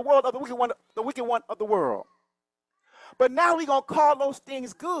system of the world, of the wicked one of the world. But now we're going to call those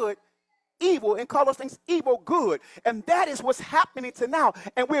things good evil and call those things evil good. And that is what's happening to now.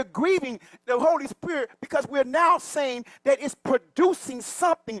 And we're grieving the Holy Spirit because we're now saying that it's producing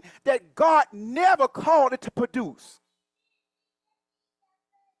something that God never called it to produce.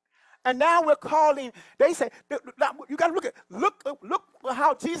 And now we're calling, they say, you got to look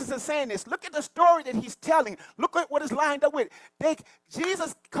how Jesus is saying this. Look at the story that he's telling. Look at what is lined up with.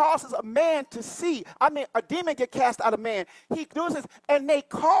 Jesus causes a man to see. A demon get cast out of man. He does this, and they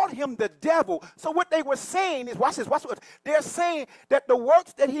called him the devil. So what they were saying is, watch this. They're saying that the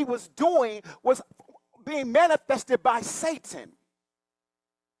works that he was doing was being manifested by Satan.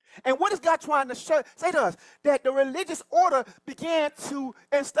 And what is God trying to say to us? That the religious order began to,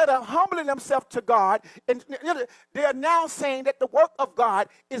 instead of humbling themselves to God, and they are now saying that the work of God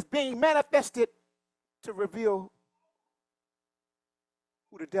is being manifested to reveal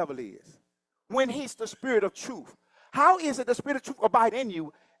who the devil is, when he's the spirit of truth. How is it the spirit of truth abide in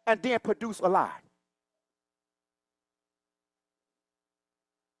you and then produce a lie?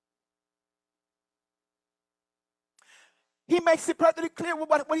 He makes it perfectly clear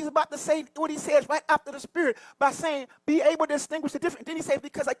what he's about to say, what he says right after the Spirit, by saying, be able to distinguish the difference. Then he says,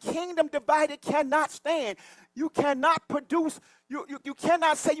 because a kingdom divided cannot stand. You cannot produce, you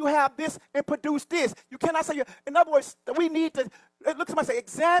cannot say you have this and produce this. You cannot say, in other words, we need to, look at somebody and say,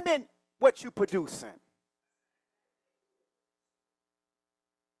 examine what you're producing.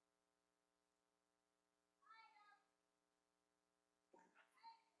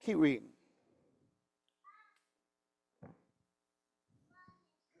 Keep reading.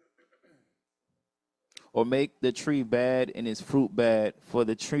 Or make the tree bad and its fruit bad, for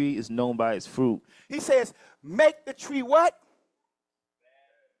the tree is known by its fruit. He says, make the tree what?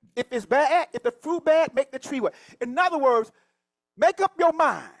 If it's bad, if the fruit bad, make the tree what? In other words, make up your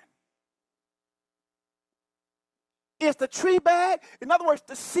mind. Is the tree bad? In other words,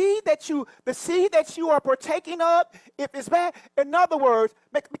 the seed that you are partaking of, if it's bad, in other words,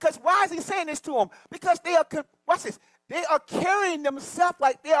 because why is he saying this to them? Because they are, watch this, they are carrying themselves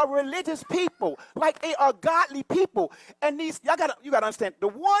like they are religious people, like they are godly people. And you gotta understand, the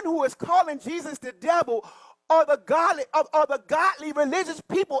one who is calling Jesus the devil are the godly religious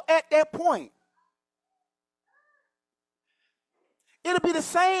people at that point. It'll be the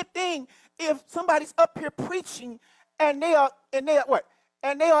same thing if somebody's up here preaching and they are what?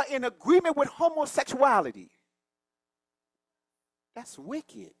 And they are in agreement with homosexuality. That's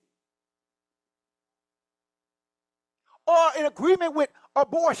wicked. Or in agreement with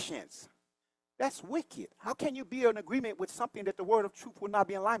abortions. That's wicked. How can you be in agreement with something that the word of truth will not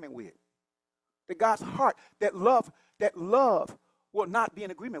be in alignment with? That God's heart, that love will not be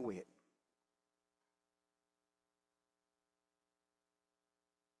in agreement with.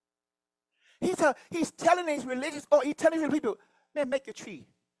 He's telling these religious, or he's telling these people, man, make a tree.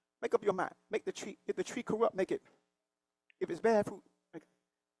 Make up your mind. Make the tree. If the tree corrupt, make it. If it's bad fruit, make it.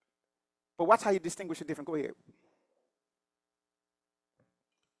 But watch how you distinguish the different. Go ahead.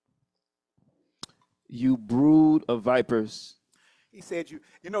 You brood of vipers. He said,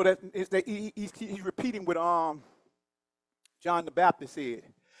 he's repeating what John the Baptist said.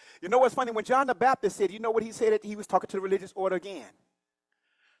 You know what's funny? When John the Baptist said, you know what he said? He was talking to the religious order again.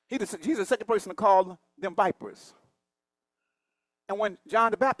 He's the second person to call them vipers. And when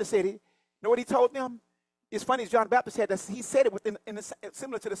John the Baptist said it, you know what he told them? It's funny, John the Baptist said that he said it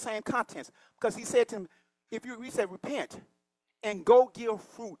similar to the same contents, because he said to him, he said, repent and go give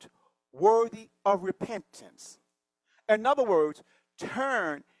fruit worthy of repentance. In other words,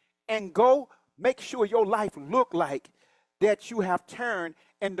 turn and go make sure your life look like that you have turned,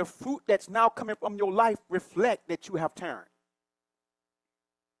 and the fruit that's now coming from your life reflect that you have turned.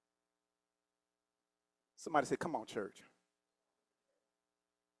 Somebody said, come on, church.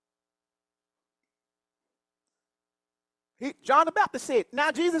 John the Baptist said, now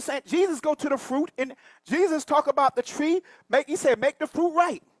Jesus go to the fruit, and Jesus talk about the tree. He said, make the fruit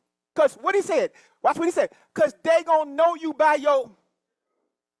right. Because what he said, watch what he said, because they going to know you by your,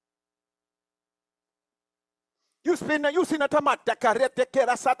 you seen that talking about,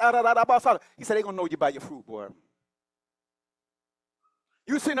 he said, they going to know you by your fruit, boy.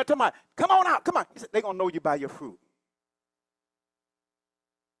 You seen that talking about, come on out, come on. He said, they going to know you by your fruit.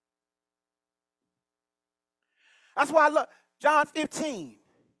 That's why I love John 15.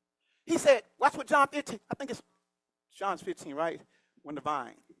 He said, watch what John 15, I think it's John 15, right? When the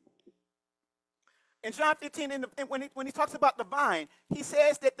vine. In John 15, when he talks about the vine, he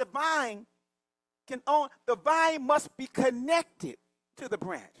says that the vine must be connected to the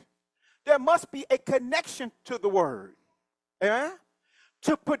branch. There must be a connection to the word. Amen?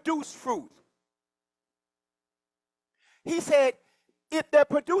 To produce fruit. He said, if the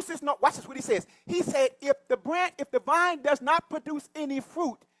produces no, watch this what he says. He said, if the vine does not produce any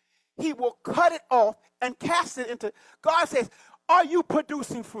fruit, he will cut it off and cast it into. God says, are you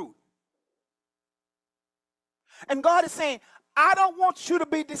producing fruit? And God is saying, I don't want you to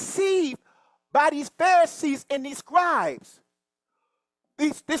be deceived by these Pharisees and these scribes.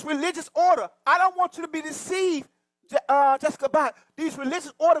 This religious order. I don't want you to be deceived, Jessica, by these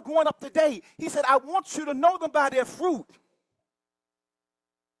religious order going up today. He said, I want you to know them by their fruit.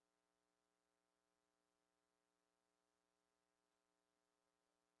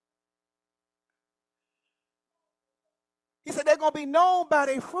 He said they're going to be known by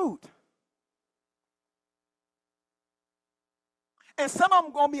their fruit. And some of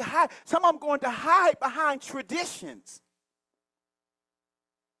them going to be some of them going to hide behind traditions.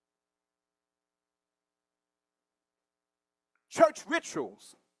 Church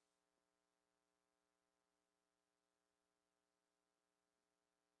rituals.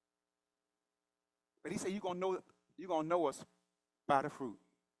 But he said you're going to know us by the fruit.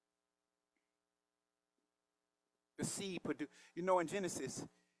 The seed produce. You know, in Genesis,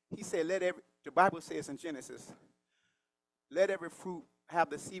 he said, the Bible says in Genesis, let every fruit have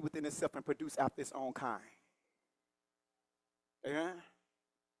the seed within itself and produce after its own kind. Amen?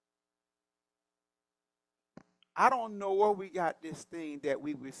 I don't know where we got this thing that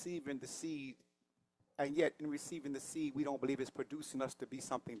we receiving the seed, and yet in receiving the seed, we don't believe it's producing us to be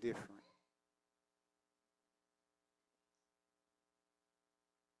something different.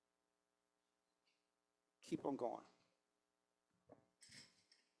 Keep on going.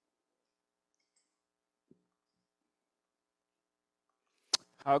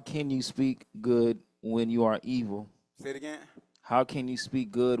 How can you speak good when you are evil? Say it again. How can you speak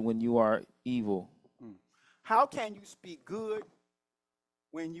good when you are evil? How can you speak good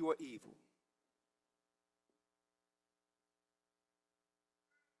when you are evil?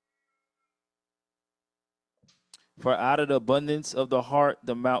 For out of the abundance of the heart,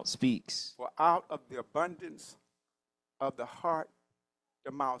 the mouth speaks. For out of the abundance of the heart,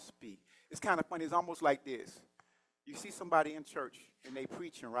 the mouth speaks. It's kind of funny. It's almost like this. You see somebody in church and they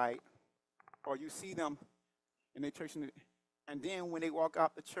preaching, right? Or you see them in their church, and then when they walk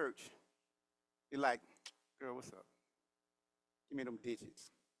out the church, you're like, girl, what's up? Give me them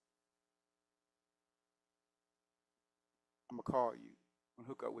digits. I'm going to call you. I'm going to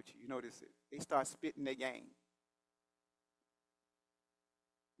hook up with you. You notice it. They start spitting their game.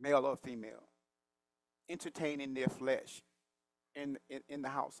 Male or female. Entertaining their flesh in the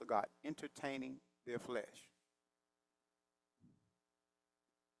house of God. Entertaining their flesh.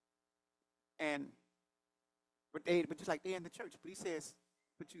 But just like they're in the church. But he says,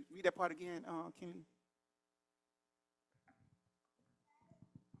 but you read that part again, Kenny.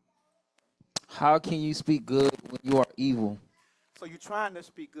 How can you speak good when you are evil? So you're trying to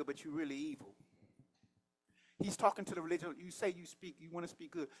speak good, but you're really evil. He's talking to the religion. You say you want to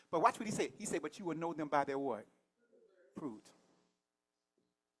speak good. But watch what he said. He said, but you will know them by their what? Fruit.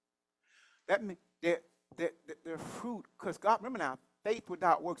 That means their fruit, because God, remember now, faith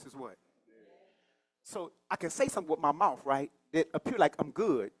without works is what? So I can say something with my mouth, right, that appear like I'm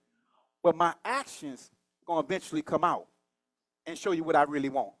good, but my actions going to eventually come out and show you what I really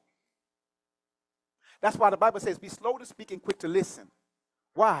want. That's why the Bible says, be slow to speak and quick to listen.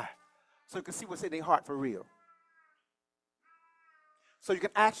 Why? So you can see what's in their heart for real. So you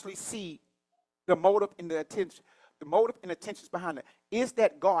can actually see the motive and the intentions behind it. Is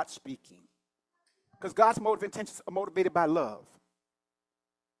that God speaking? Because God's motive and intentions are motivated by love.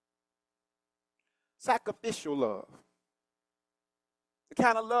 Sacrificial love. The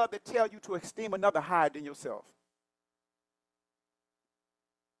kind of love that tells you to esteem another higher than yourself.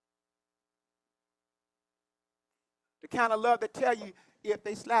 The kind of love that tell you if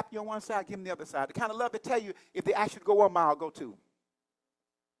they slap you on one side, give them the other side. The kind of love that tell you if they ask you to go 1 mile, go 2.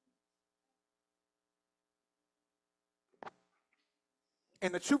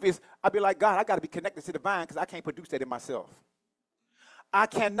 And the truth is, I'd be like, God, I got to be connected to the vine because I can't produce that in myself. I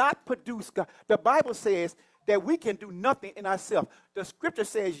cannot produce God. The Bible says that we can do nothing in ourselves. The scripture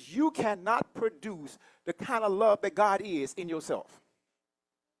says you cannot produce the kind of love that God is in yourself.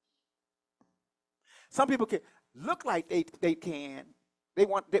 Some people can look like they can.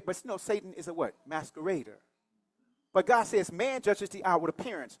 But Satan is a what? Masquerader. But God says man judges the outward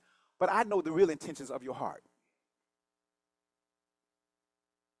appearance, but I know the real intentions of your heart.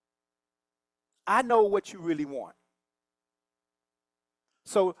 I know what you really want.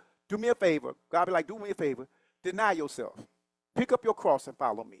 So do me a favor. God be like, do me a favor. Deny yourself. Pick up your cross and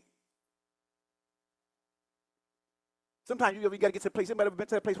follow me. Sometimes you got to get to the place. Anybody ever been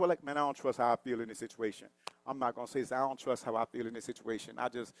to that place where like, man, I don't trust how I feel in this situation. I'm not going to say this. I don't trust how I feel in this situation. I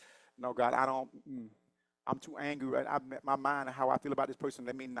just, no, God, I'm too angry. Right? My mind and how I feel about this person.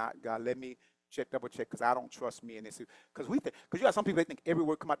 Let me not, God, let me double check because I don't trust me in this. Because you got some people that think every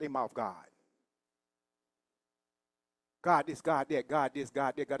word come out their mouth, God. God this, God that, God this,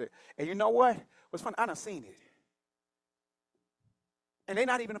 God that, God that. And you know what? What's funny? I done seen it. And they're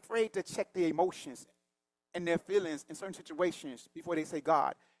not even afraid to check their emotions and their feelings in certain situations before they say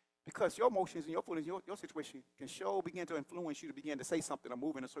God. Because your emotions and your feelings, your situation can begin to influence you to begin to say something or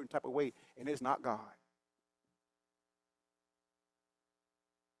move in a certain type of way, and it's not God.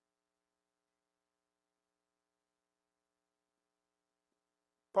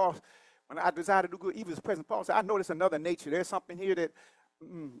 Paul, when I desire to do good, evil is present. Paul said, I notice another nature. There's something here that,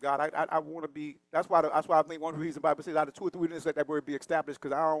 God, I want to be. That's why I think one of the reasons the Bible says out of 2 or 3 witnesses let that word be established,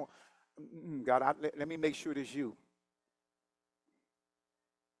 because I don't, God, let me make sure it's you.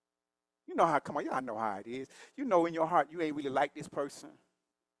 You know how, come on, y'all know how it is. You know in your heart you ain't really like this person.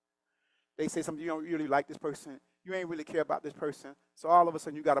 They say something, you don't really like this person. You ain't really care about this person. So all of a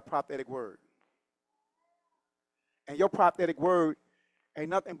sudden you got a prophetic word. And your prophetic word ain't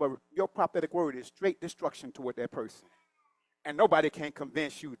nothing but, your prophetic word is straight destruction toward that person. And nobody can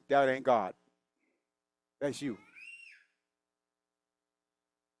convince you that ain't God. That's you.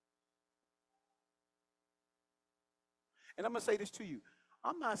 And I'm going to say this to you.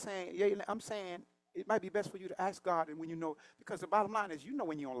 I'm not saying, I'm saying it might be best for you to ask God, and when you know, because the bottom line is you know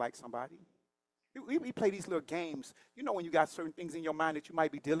when you don't like somebody. We play these little games. You know when you got certain things in your mind that you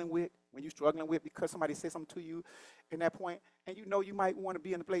might be dealing with, when you're struggling with because somebody said something to you in that point, and you know you might want to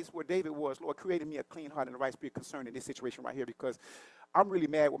be in the place where David was. Lord, created me a clean heart and a right spirit concerning this situation right here, because I'm really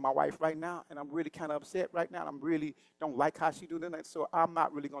mad with my wife right now, and I'm really kind of upset right now, and I'm really don't like how she doing that, so I'm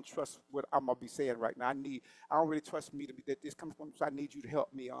not really going to trust what I'm going to be saying right now. I don't really trust me to be, that this comes from, so I need you to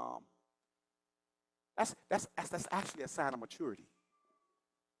help me. That's actually a sign of maturity.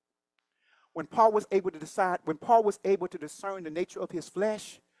 When Paul was able to discern the nature of his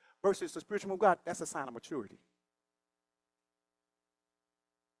flesh versus the spiritual of God, that's a sign of maturity.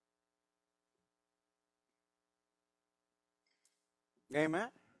 Amen.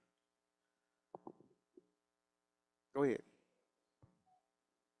 Go ahead.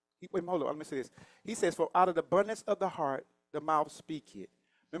 Wait, hold on. Let me say this. He says, "For out of the abundance of the heart, the mouth speaketh."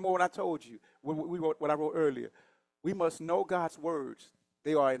 Remember what I told you what I wrote earlier. We must know God's words.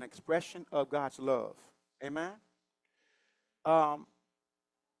 They are an expression of God's love. Amen.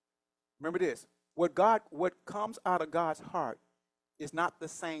 Remember this. What comes out of God's heart is not the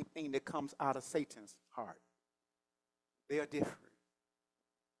same thing that comes out of Satan's heart. They are different.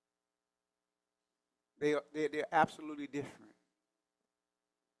 They're absolutely different.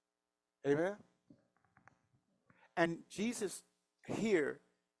 Amen. And Jesus here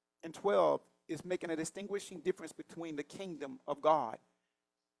in 12 is making a distinguishing difference between the kingdom of God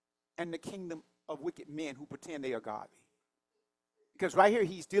and the kingdom of wicked men who pretend they are godly. Because right here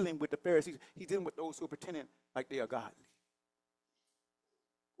he's dealing with the Pharisees. He's dealing with those who are pretending like they are godly,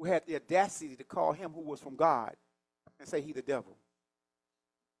 who had the audacity to call him who was from God and say he the devil.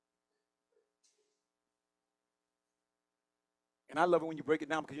 And I love it when you break it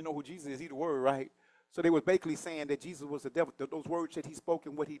down, because you know who Jesus is. He's the word, right? So they were basically saying that Jesus was the devil. Those words that he spoke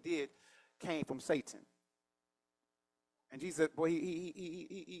and what he did, came from Satan. And Jesus, boy,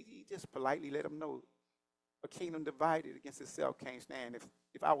 he just politely let him know a kingdom divided against itself can't stand.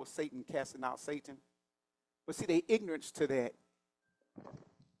 If I was Satan casting out Satan. But see, they ignorance to that.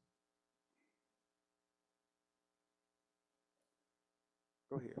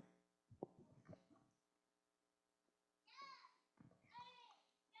 Go ahead.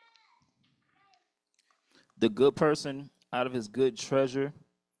 The good person out of his good treasure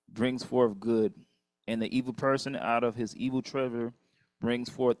brings forth good, and the evil person out of his evil treasure brings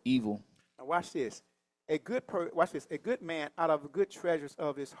forth evil. Now watch this. Watch this. A good man out of the good treasures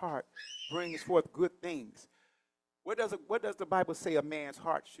of his heart brings forth good things. What does the Bible say a man's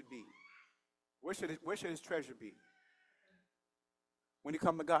heart should be? Where should his treasure be? When you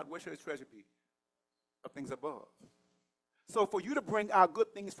come to God, where should his treasure be? Of things above. So for you to bring out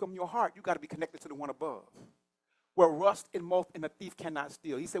good things from your heart, you got to be connected to the one above. Where rust and moth and the thief cannot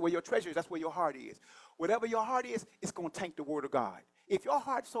steal. He said, where your treasure is, that's where your heart is. Whatever your heart is, it's going to tank the word of God. If your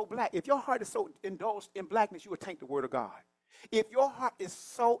heart's so black, if your heart is so indulged in blackness, you will tank the word of God. If your heart is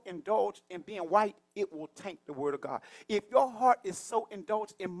so indulged in being white, it will tank the word of God. If your heart is so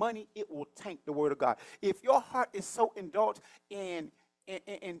indulged in money, it will tank the word of God. If your heart is so indulged in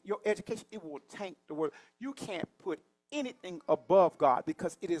your education, it will tank the word. You can't put anything above God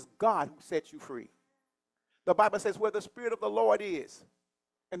because it is God who sets you free. The Bible says where the Spirit of the Lord is,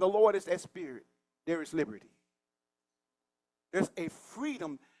 and the Lord is that Spirit, there is liberty. There's a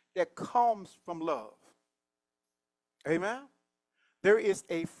freedom that comes from love. Amen? There is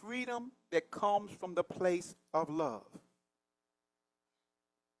a freedom that comes from the place of love.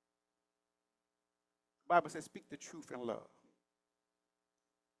 The Bible says speak the truth in love.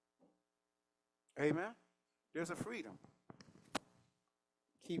 Amen? There's a freedom.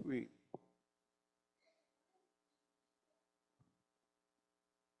 Keep reading.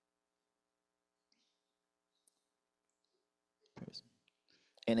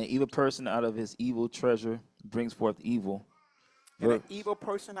 And an evil person out of his evil treasure brings forth evil. And an evil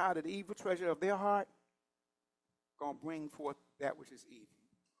person out of the evil treasure of their heart going to bring forth that which is evil.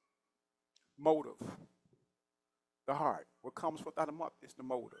 Motive. The heart. What comes forth out of the mouth is the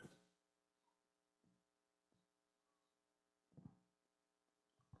motive.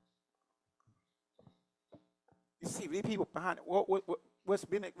 You see, these people behind it, what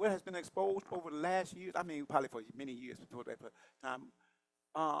has been exposed over the last years, I mean, probably for many years before that time,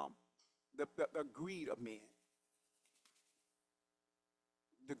 the greed of men.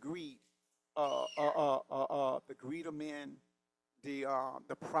 The greed, the greed of men, the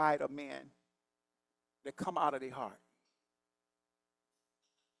pride of men that come out of their heart.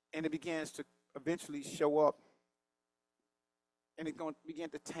 And it begins to eventually show up, and it's going to begin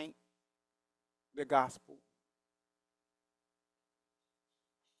to taint the gospel.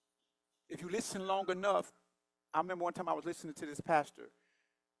 If you listen long enough, I remember one time I was listening to this pastor,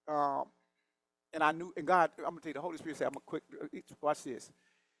 and I knew, and God, I'm going to tell you, the Holy Spirit said, I'm going to watch this.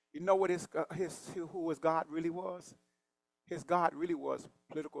 You know what who his God really was? His God really was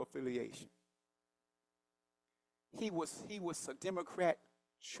political affiliation. He was a Democrat,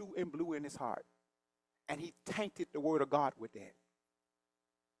 true and blue in his heart. And he tainted the word of God with that.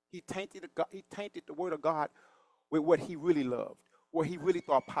 He tainted the word of God with what he really loved, where he really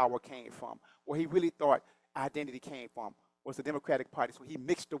thought power came from, where he really thought identity came from, was the Democratic Party. So he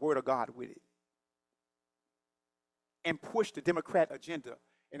mixed the word of God with it and pushed the Democrat agenda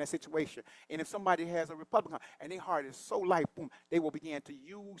in a situation. And if somebody has a Republican and their heart is so light, boom, they will begin to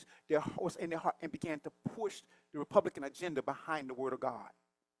use their horse in their heart and begin to push the Republican agenda behind the word of God.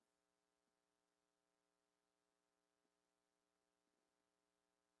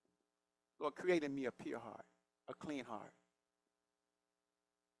 Lord, create in me a pure heart, a clean heart.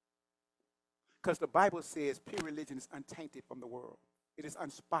 Because the Bible says pure religion is untainted from the world. It is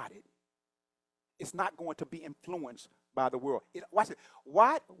unspotted. It's not going to be influenced by the world. Watch it.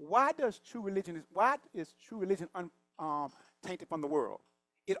 Why is true religion tainted from the world?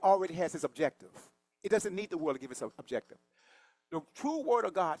 It already has its objective. It doesn't need the world to give its objective. The true word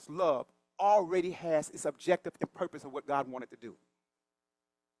of God's love already has its objective and purpose of what God wanted to do.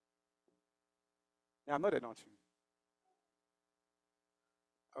 Now I know that, don't you?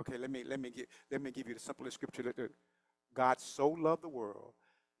 Okay, let me give you the simplest scripture that God so loved the world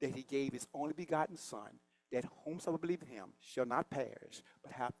that he gave his only begotten Son, that whomsoever believe in him shall not perish,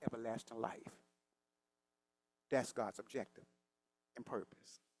 but have everlasting life. That's God's objective and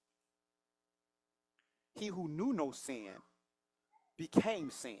purpose. He who knew no sin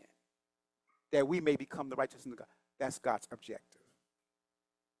became sin, that we may become the righteousness of God. That's God's objective.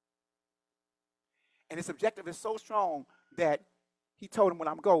 And his objective is so strong that He told him, when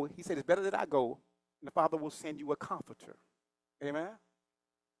I'm going, he said, it's better that I go, and the Father will send you a comforter. Amen?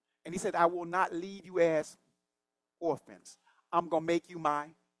 And he said, I will not leave you as orphans. I'm going to make you my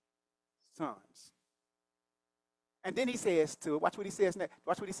sons. And then he says to, watch what he says next.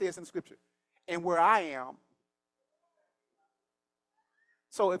 Watch what he says in Scripture. And where I am.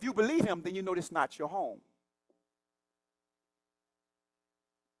 So if you believe him, then you know this is not your home.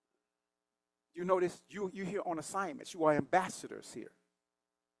 You notice you're here on assignments. You are ambassadors here.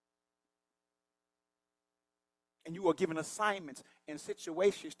 And you are given assignments and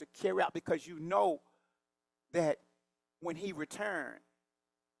situations to carry out because you know that when he returned,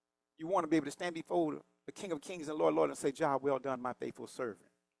 you want to be able to stand before the King of Kings and Lord of Lords and say, job well done, my faithful servant.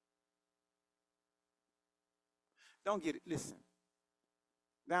 Don't get it. Listen.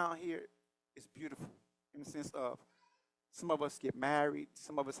 Down here, it's beautiful in the sense of some of us get married.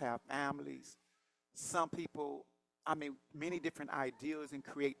 Some of us have families. Some people, many different ideas and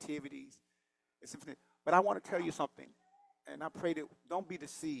creativities. But I want to tell you something, and I pray that don't be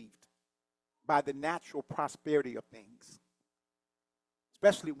deceived by the natural prosperity of things,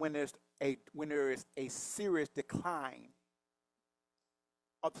 especially when there is a serious decline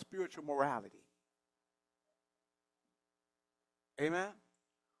of spiritual morality. Amen?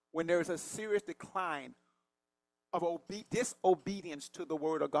 When there is a serious decline of disobedience to the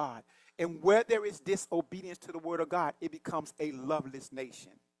word of God. And where there is disobedience to the word of God, it becomes a loveless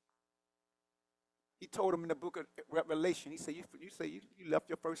nation. He told him in the book of Revelation, he said, you left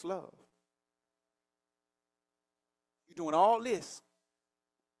your first love. You're doing all this,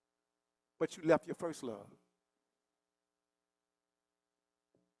 but you left your first love.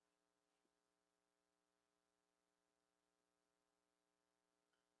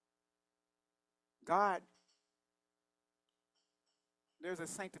 God, there's a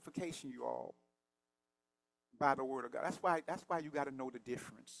sanctification, you all, by the word of God. That's why you got to know the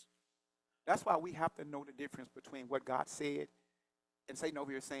difference. That's why we have to know the difference between what God said and Satan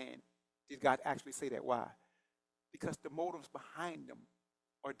over here saying, did God actually say that? Why? Because the motives behind them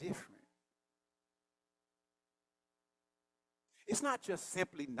are different. It's not just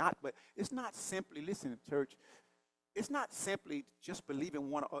simply listen, church, it's not simply just believing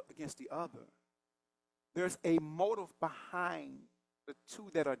one against the other. There's a motive behind the two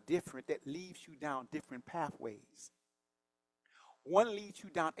that are different that leads you down different pathways. One leads you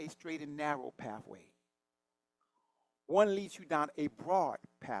down a straight and narrow pathway. One leads you down a broad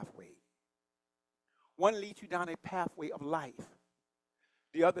pathway. One leads you down a pathway of life.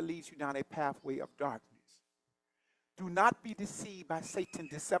 The other leads you down a pathway of darkness. Do not be deceived by Satan's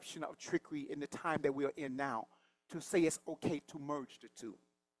deception of trickery in the time that we are in now to say it's okay to merge the two.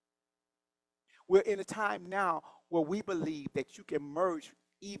 We're in a time now where we believe that you can merge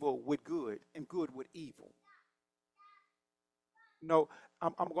evil with good and good with evil. No,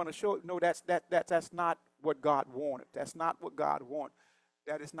 I'm going to show. No, that's not what God wanted. That's not what God wanted.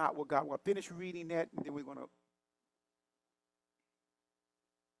 That is not what God wanted. Finish reading that, and then we're going to.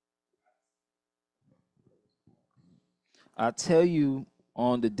 I tell you,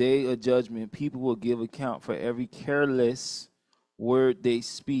 on the day of judgment, people will give account for every careless word they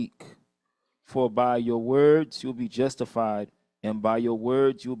speak. For by your words you'll be justified, and by your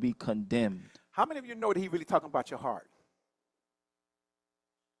words you'll be condemned. How many of you know that he's really talking about your heart?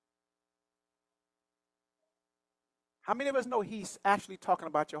 How many of us know he's actually talking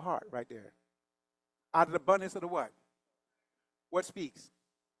about your heart right there? Out of the abundance of the what? What speaks?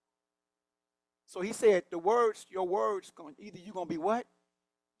 So he said, your words, either you're going to be what?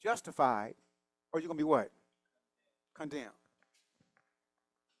 Justified, or you're going to be what? Condemned.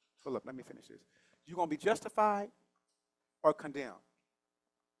 Hold up, let me finish this. You're going to be justified or condemned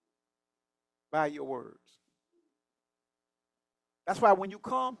by your words. That's why when you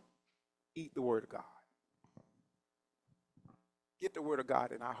come, eat the word of God. Get the word of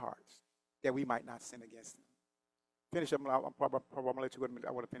God in our hearts that we might not sin against him. Finish up. I'm probably going to let you go.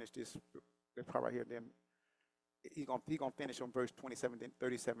 I want to finish this part right here. Then he's going to finish on verse 27, then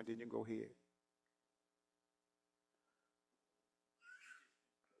 37, then you can go ahead.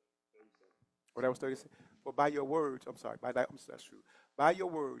 Well, that was 36. But by your words, that's true. By your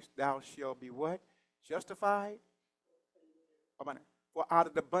words, thou shalt be what? Justified? For out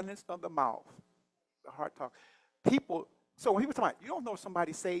of the abundance of the mouth, the heart talk. People, so when people talk about, you don't know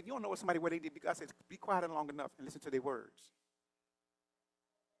somebody saved, you don't know somebody what they did, because I said, be quiet long enough and listen to their words.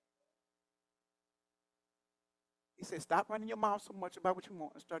 He said, stop running your mouth so much about what you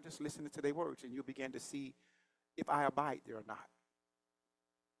want and start just listening to their words, and you'll begin to see if I abide there or not.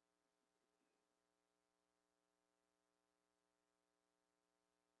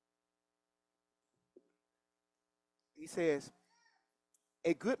 He says,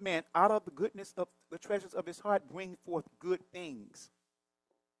 A good man out of the goodness of the treasures of his heart brings forth good things.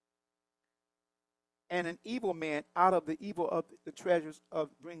 And an evil man out of the evil of the treasures of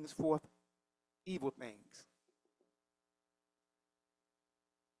brings forth evil things.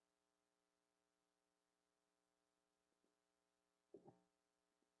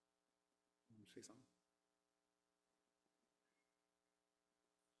 Say something.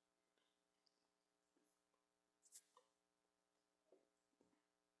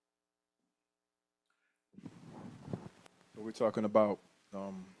 So we're talking about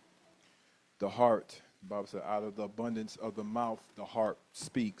the heart. The Bible said, out of the abundance of the mouth, the heart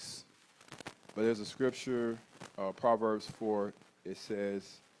speaks. But there's a scripture, Proverbs 4, it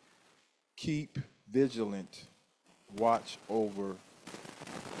says, keep vigilant, watch over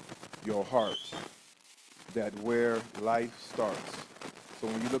your heart, that where life starts. So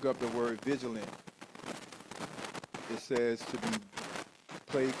when you look up the word vigilant, it says to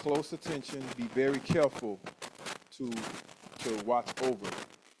pay close attention, be very careful to watch over.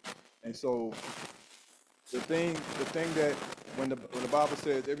 And so the thing that when the Bible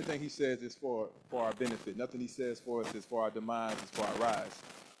says everything he says is for our benefit, nothing he says for us is for our demise, is for our rise.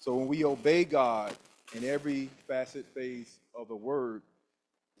 So when we obey God in every facet, phase of the word,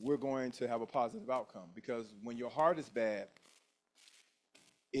 we're going to have a positive outcome. Because when your heart is bad,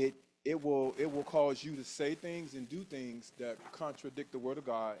 it will cause you to say things and do things that contradict the word of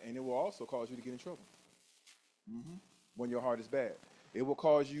God, and it will also cause you to get in trouble. When your heart is bad, it will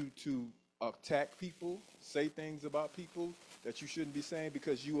cause you to attack people, say things about people that you shouldn't be saying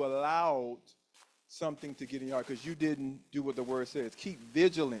because you allowed something to get in your heart because you didn't do what the word says. Keep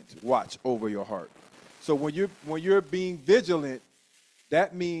vigilant, watch over your heart. So when you're being vigilant,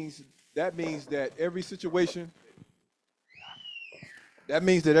 that means that every situation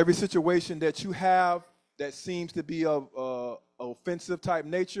that you have that seems to be of offensive type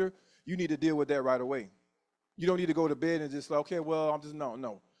nature, you need to deal with that right away. You don't need to go to bed and just like, okay, well, I'm just,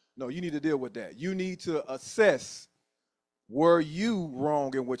 no. You need to deal with that. You need to assess, were you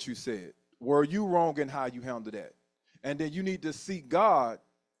wrong in what you said? Were you wrong in how you handled that? And then you need to seek God,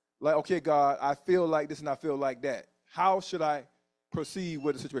 like, okay, God, I feel like this and I feel like that. How should I proceed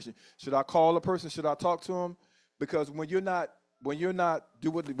with the situation? Should I call a person? Should I talk to him? Because when you don't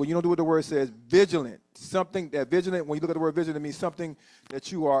do what the word says, vigilant, something that vigilant, when you look at the word vigilant, it means something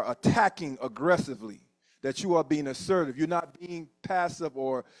that you are attacking aggressively, that you are being assertive. You're not being passive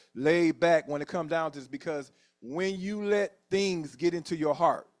or laid back when it comes down to this, because when you let things get into your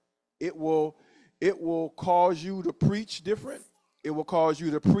heart, it will cause you to preach different. It will cause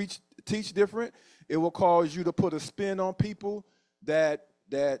you to teach different. It will cause you to put a spin on people that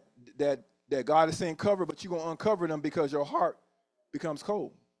God is saying cover, but you're going to uncover them because your heart becomes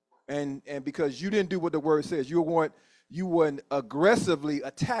cold. And because you didn't do what the word says. You weren't aggressively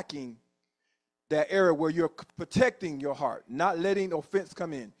attacking that area where you're protecting your heart, not letting offense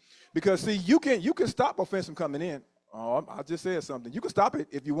come in. Because see, you can stop offense from coming in. Oh, I just said something. You can stop it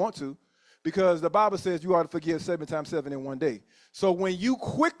if you want to, because the Bible says you ought to forgive 7 times 7 in one day. So when you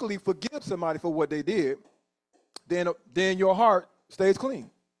quickly forgive somebody for what they did, then your heart stays clean.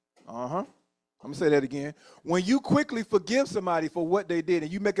 I'm gonna say that again. When you quickly forgive somebody for what they did,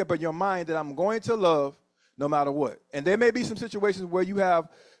 and you make up in your mind that I'm going to love no matter what. And there may be some situations where you have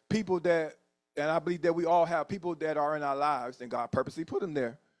people that, and I believe that we all have people that are in our lives, and God purposely put them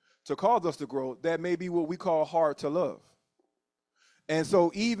there to cause us to grow, that may be what we call hard to love. And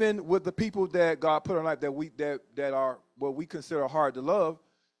so even with the people that God put in our life that are what we consider hard to love,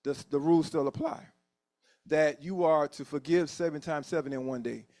 the rules still apply. That you are to forgive 7 times 7 in one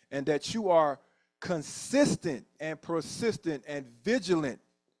day, and that you are consistent and persistent and vigilant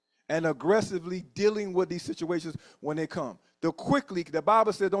and aggressively dealing with these situations when they come. The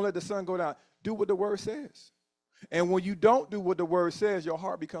Bible says, don't let the sun go down. Do what the word says. And when you don't do what the word says, your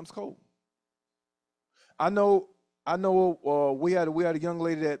heart becomes cold. I know. We had a young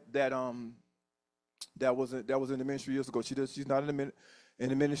lady that was in the ministry years ago. She's not in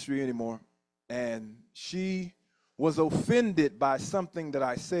the ministry anymore, and she was offended by something that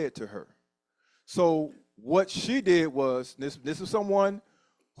I said to her. So what she did was, this is someone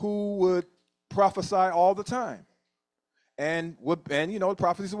who would prophesy all the time, and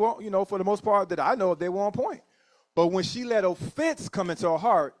prophecies were, for the most part that I know, they were on point. But when she let offense come into her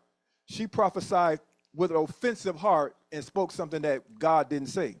heart, she prophesied with an offensive heart and spoke something that God didn't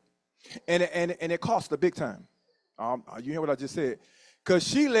say, and it cost her big time. You hear what I just said? Because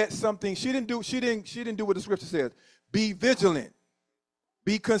she let something she didn't do what the scripture says. Be vigilant,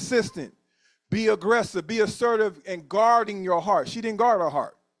 be consistent, be aggressive, be assertive, and guarding your heart. She didn't guard her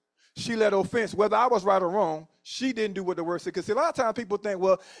heart. She let offense, whether I was right or wrong, she didn't do what the word said. Because a lot of times people think,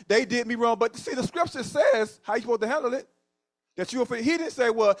 well, they did me wrong. But see, the scripture says how you supposed to handle it. That you, he didn't say,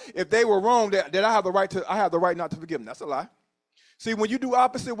 well, if they were wrong, that I have the right not to forgive them. That's a lie. See, when you do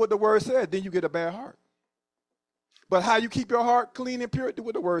opposite what the word says, then you get a bad heart. But how you keep your heart clean and pure, do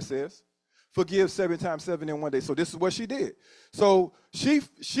what the word says. Forgive 7 times 7 in one day. So this is what she did. So she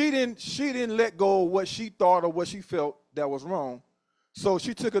didn't let go of what she thought or what she felt that was wrong. So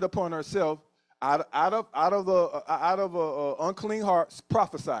she took it upon herself out of a unclean heart,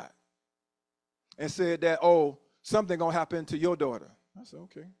 prophesied and said that, oh, something gonna happen to your daughter. I said,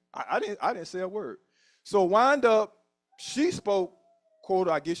 okay. I didn't say a word. So wind up, she spoke, quote,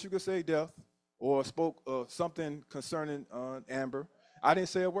 I guess you could say death, or spoke something concerning Amber. I didn't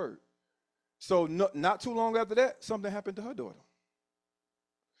say a word. So not too long after that, something happened to her daughter.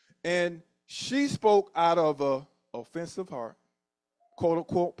 And she spoke out of a offensive heart, quote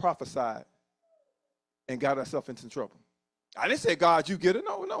unquote, prophesied, and got herself into trouble. I didn't say, God, you get it.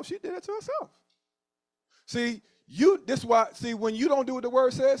 No, she did it to herself. See, when you don't do what the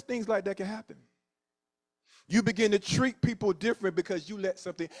word says, things like that can happen. You begin to treat people different because you let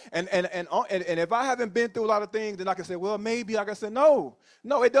something, and if I haven't been through a lot of things, then I can say, well, maybe I can say, no,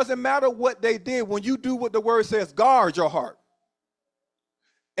 it doesn't matter what they did. When you do what the word says, guard your heart.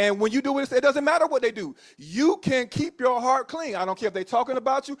 And when you do it, it doesn't matter what they do. You can keep your heart clean. I don't care if they're talking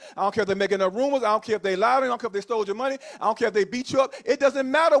about you. I don't care if they're making up rumors. I don't care if they lied. I don't care if they stole your money. I don't care if they beat you up. It doesn't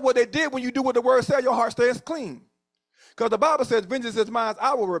matter what they did. When you do what the word says, your heart stays clean. Because the Bible says, vengeance is mine,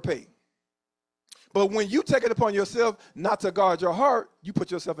 I will repay. But when you take it upon yourself not to guard your heart, you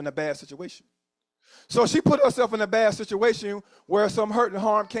put yourself in a bad situation. So she put herself in a bad situation where some hurt and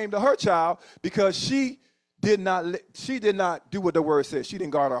harm came to her child because she did not do what the word said. She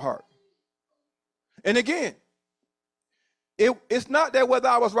didn't guard her heart. And again, it's not that whether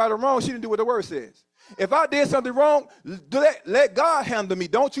I was right or wrong, she didn't do what the word says. If I did something wrong, let God handle me.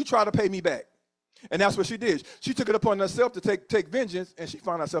 Don't you try to pay me back. And that's what she did. She took it upon herself to take vengeance, and she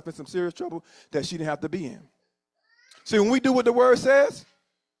found herself in some serious trouble that she didn't have to be in. See, when we do what the word says,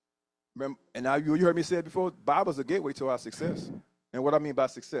 remember, and now you heard me say it before, the Bible's a gateway to our success. And what I mean by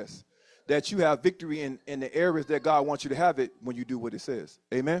success, that you have victory in the areas that God wants you to have it when you do what it says.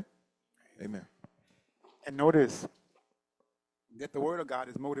 Amen? Amen. And notice that the word of God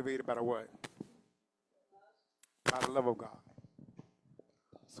is motivated by the what? By the love of God.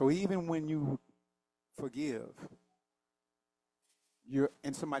 So even when you forgive,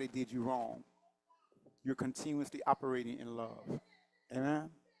 and somebody did you wrong, you're continuously operating in love. Amen?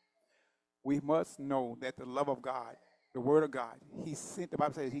 We must know that the love of God, the word of God, the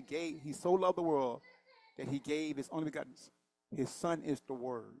Bible says he so loved the world that he gave his only begotten. His son is the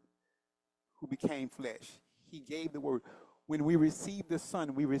word who became flesh. He gave the word. When we receive the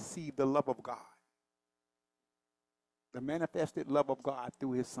son, we receive the love of God. The manifested love of God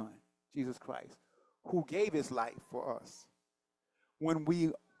through his son, Jesus Christ, who gave his life for us. When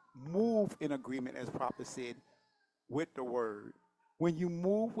we move in agreement, as prophet said, with the word, when you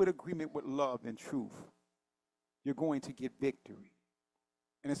move with agreement with love and truth, you're going to get victory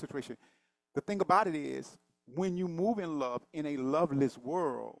in a situation. The thing about it is, when you move in love in a loveless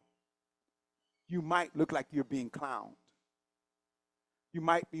world, you might look like you're being clowned. You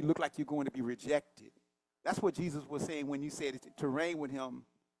might look like you're going to be rejected. That's what Jesus was saying when you said to reign with him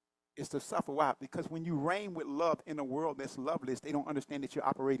is to suffer. Why? Because when you reign with love in a world that's loveless, they don't understand that you're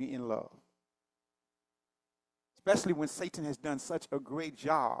operating in love. Especially when Satan has done such a great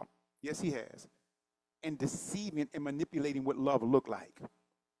job, yes, he has, in deceiving and manipulating what love looked like.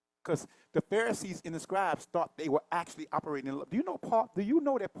 Because the Pharisees and the scribes thought they were actually operating in love. Do you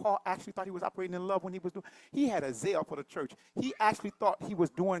know that Paul actually thought he was operating in love when he was doing? He had a zeal for the church. He actually thought he was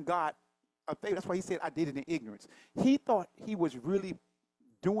doing God a favor. That's why he said, I did it in ignorance. He thought he was really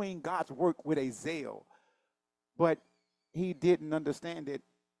doing God's work with a zeal. But he didn't understand that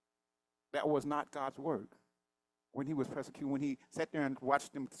that was not God's work. When he was persecuted, when he sat there and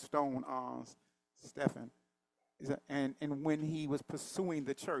watched them stone Stephen, and when he was pursuing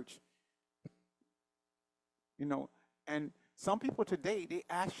the church, and some people today, they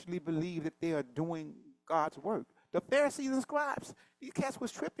actually believe that they are doing God's work. The Pharisees and scribes, these cats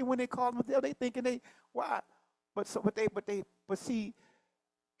was tripping when they called them there. They thinking why? But see,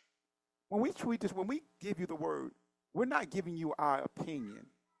 when we treat this, when we give you the word, we're not giving you our opinion.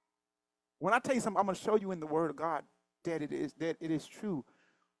 When I tell you something, I'm going to show you in the word of God that it is true.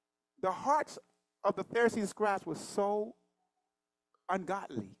 The hearts of the Pharisees and scribes were so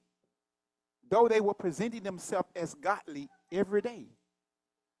ungodly, though they were presenting themselves as godly every day.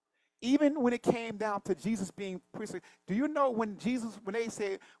 Even when it came down to Jesus being persecuted, do you know when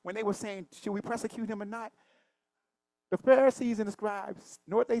they were saying, should we persecute him or not? The Pharisees and the scribes,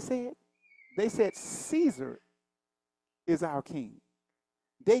 know what they said? They said, Caesar is our king.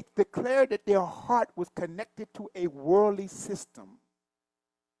 They declared that their heart was connected to a worldly system.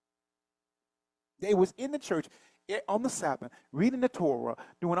 They was in the church on the Sabbath, reading the Torah,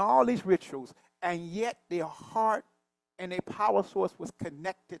 doing all these rituals, and yet their heart and their power source was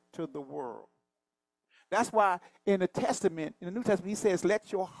connected to the world. That's why in the Testament, in the New Testament, he says,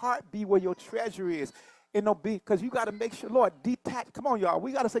 let your heart be where your treasure is. Because you got to make sure, Lord, detach. Come on, y'all.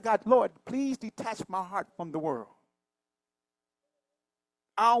 We got to say, God, Lord, please detach my heart from the world.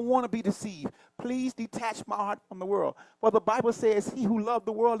 I don't want to be deceived. Please detach my heart from the world. For the Bible says, he who loved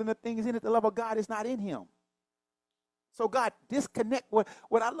the world and the things in it, the love of God is not in him. So God, disconnect what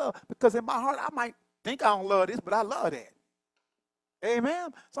I love. Because in my heart, I might think I don't love this, but I love that. Amen.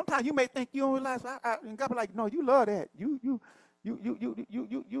 Sometimes you may think you don't realize, and God be like, no, you love that. You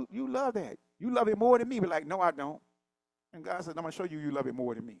love that. You love it more than me. Be like, no, I don't. And God said, I'm going to show you love it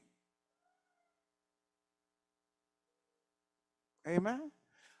more than me. Amen.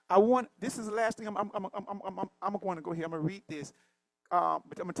 This is the last thing I'm going to go here. I'm going to read this. But I'm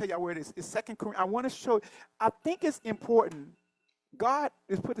going to tell you where it is. It's 2 Corinthians. I want to show you. I think it's important. God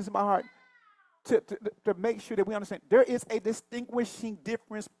has put this in my heart to make sure that we understand. There is a distinguishing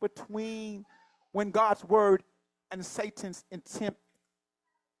difference between when God's word and Satan's intent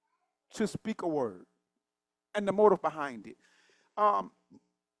to speak a word and the motive behind it.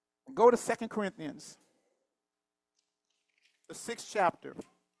 Go to 2 Corinthians, the 6th chapter.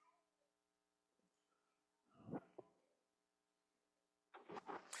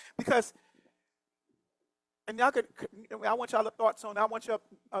 Because, and y'all could, I want y'all thoughts on. I want your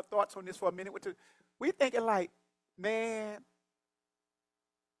thoughts on this for a minute. We thinking like, man,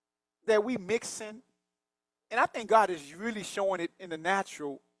 that we mixing, and I think God is really showing it in the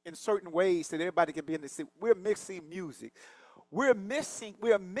natural in certain ways that everybody can be in the city. We're mixing music. We're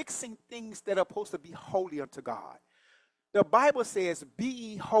mixing things that are supposed to be holy unto God. The Bible says, "Be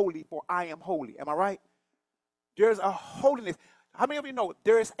ye holy, for I am holy." Am I right? There's a holiness. How many of you know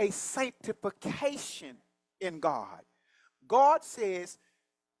there is a sanctification in God? God says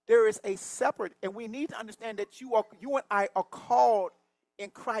there is a separate, and we need to understand that you and I are called in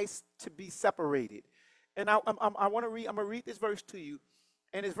Christ to be separated. And I want to read. I'm going to read this verse to you,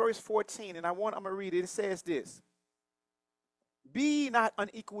 and it's verse 14. And I'm going to read it. It says this: "Be not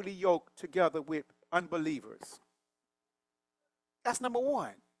unequally yoked together with unbelievers." That's number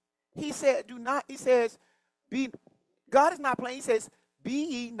one. He said, "Do not." He says, "Be." God is not playing. He says, "Be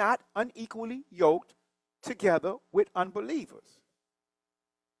ye not unequally yoked together with unbelievers."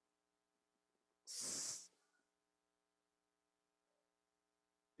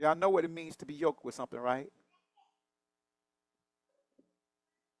 Y'all know what it means to be yoked with something, right?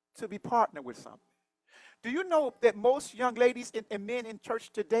 To be partnered with something. Do you know that most young ladies and men in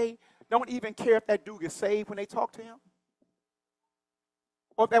church today don't even care if that dude is saved when they talk to him?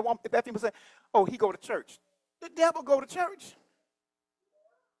 Or if that people say, "Oh, he go to church." The devil go to church.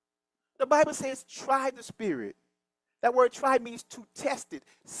 The Bible says, "Try the spirit." That word "try" means to test it,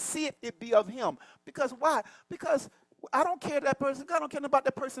 see if it be of him. Because why? Because I don't care that person. God don't care about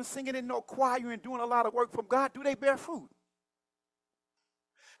that person singing in no choir and doing a lot of work from God. Do they bear fruit?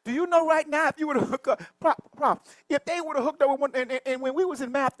 Do you know right now if you were to hook up, if they would have hooked up with one, and when we was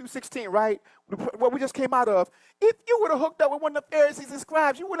in Matthew 16, right, what we just came out of, if you would have hooked up with one of the Pharisees and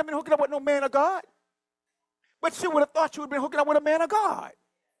scribes, you wouldn't have been hooking up with no man of God. But you would have thought you would have been hooking up with a man of God.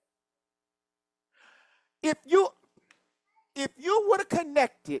 If you would have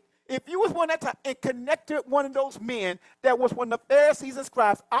connected, if you was one that time and connected one of those men that was one of the Pharisees and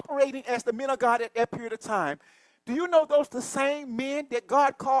scribes operating as the men of God at that period of time, do you know those the same men that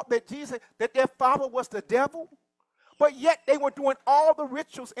God called, that Jesus, that their father was the devil? But yet they were doing all the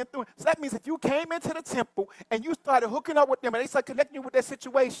rituals and doing. So that means if you came into the temple and you started hooking up with them and they started connecting you with that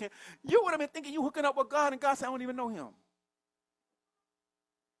situation, you would have been thinking you hooking up with God, and God said, "I don't even know him."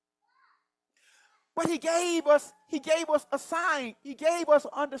 But he gave us a sign. He gave us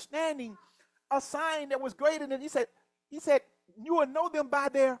understanding, a sign that was greater than he said, "You will know them by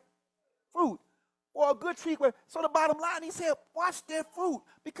their fruit." Or a good tree. So the bottom line, he said, watch their fruit.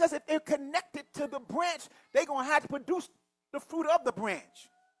 Because if they're connected to the branch, they're going to have to produce the fruit of the branch.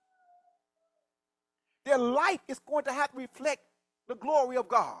 Their life is going to have to reflect the glory of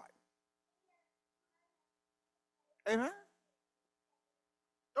God. Amen?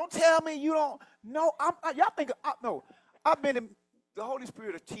 Don't tell me you don't know. Y'all think, no. I've been in, the Holy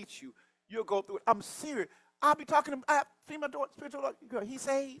Spirit will teach you. You'll go through it. I'm serious. I'll be talking to, I see my daughter, spiritual girl, he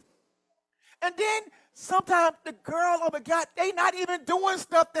saved. And then sometimes the girl or the guy, they not even doing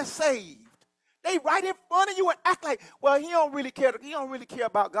stuff that's saved. They right in front of you and act like, well, he don't really care. He don't really care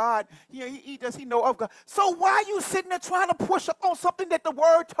about God. He know of God. So why are you sitting there trying to push up on something that the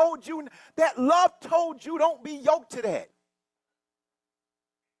word told you, that love told you, don't be yoked to that?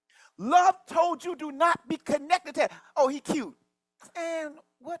 Love told you, do not be connected to that. Oh, he cute. And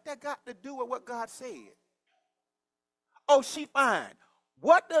what that got to do with what God said? Oh, she fine.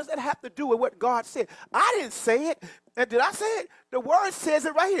 What does that have to do with what God said? I didn't say it. And did I say it? The word says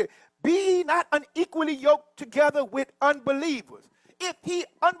it right here. Be ye not unequally yoked together with unbelievers. If he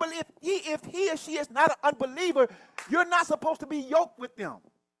or she is not an unbeliever, you're not supposed to be yoked with them.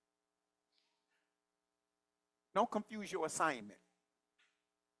 Don't confuse your assignment.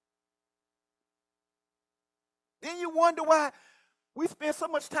 Then you wonder why we spend so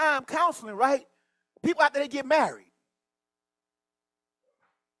much time counseling, right? People out there, they get married.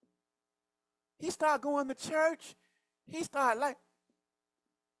 He started going to church. He started like,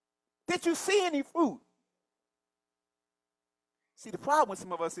 did you see any fruit? See, the problem with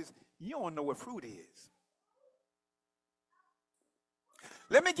some of us is you don't know what fruit is.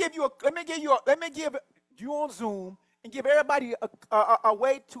 Let me give you on Zoom and give everybody a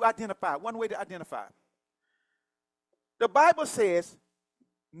way to identify, one way to identify. The Bible says,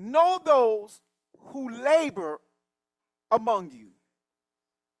 know those who labor among you.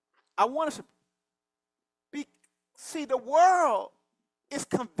 I want us to see, the world is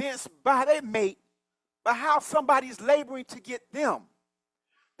convinced by their mate, by how somebody's laboring to get them.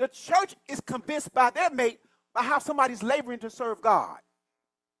 The church is convinced by their mate, by how somebody's laboring to serve God.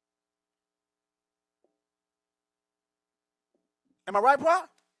 Am I right, bro?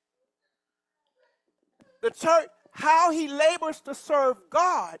 The church, how he labors to serve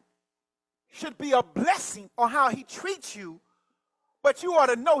God should be a blessing on how he treats you, but you ought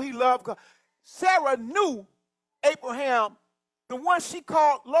to know he loved God. Sarah knew Abraham, the one she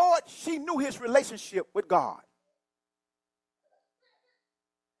called Lord, she knew his relationship with God.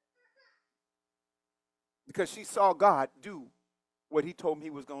 Because she saw God do what he told him he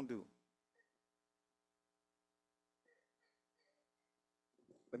was going to do.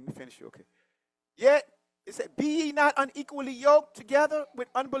 Let me finish you, okay. Yet, it said, be ye not unequally yoked together with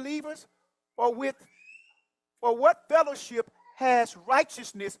unbelievers, or what fellowship has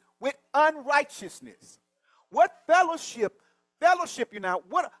righteousness with unrighteousness? What fellowship you now?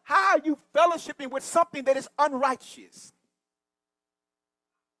 How are you fellowshipping with something that is unrighteous?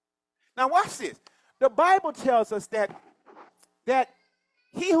 Now watch this. The Bible tells us that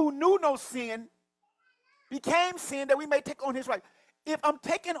he who knew no sin became sin that we may take on his right. If I'm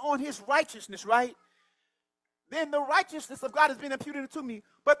taking on his righteousness, right, then the righteousness of God has been imputed to me.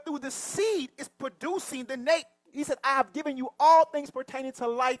 But through the seed is producing the nature. He said, I have given you all things pertaining to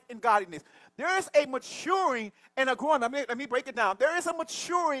life and godliness. There is a maturing and a growing up. Let me break it down. There is a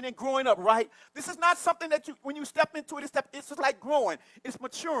maturing and growing up, right? This is not something that when you step into it, it's just like growing. It's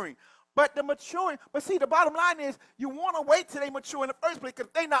maturing. But see, the bottom line is you want to wait till they mature in the first place, because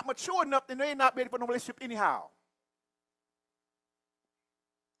if they're not mature enough, then they're not ready for no relationship anyhow.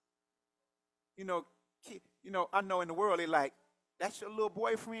 I know in the world, they're like, that's your little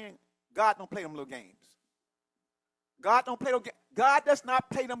boyfriend. God don't play them little games. God does not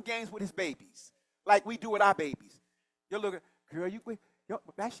play them games with his babies like we do with our babies. You look at, girl,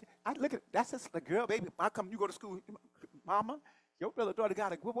 that's just a girl, baby. I come, you go to school, mama, your brother daughter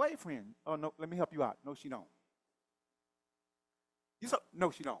got a good boyfriend. Oh, no, let me help you out. No, she don't.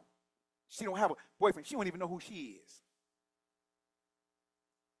 No, she don't. She don't have a boyfriend. She don't even know who she is.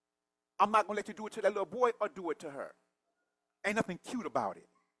 I'm not going to let you do it to that little boy or do it to her. Ain't nothing cute about it.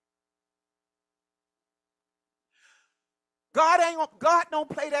 God don't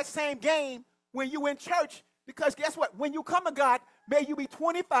play that same game when you in church, because guess what? When you come to God, may you be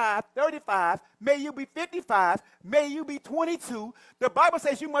 25, 35, may you be 55, may you be 22. The Bible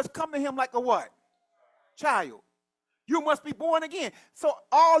says you must come to him like a what? Child. You must be born again. So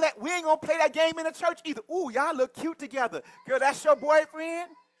all that, we ain't going to play that game in the church either. Ooh, y'all look cute together. Girl, that's your boyfriend?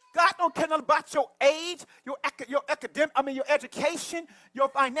 God don't care nothing about your age, your education, your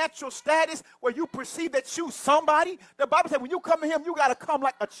financial status, where you perceive that you somebody. The Bible says when you come to him, you got to come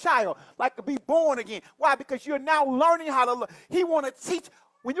like a child, like to be born again. Why? Because you're now learning how to look. He want to teach.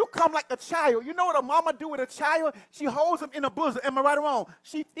 When you come like a child, you know what a mama do with a child? She holds him in her bosom. Am I right or wrong?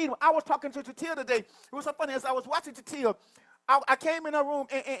 She feed him. I was talking to Tatil today. It was so funny. As I was watching Tatil, I came in her room,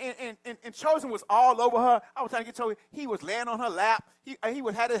 and Chosen was all over her. I was trying to get Chosen. He was laying on her lap. He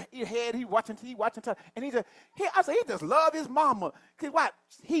had his head. He watching her. And I said, he just love his mama. Because what?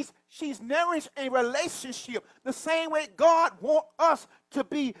 She's nourished a relationship the same way God wants us to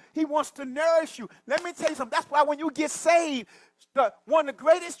be. He wants to nourish you. Let me tell you something. That's why when you get saved, One of the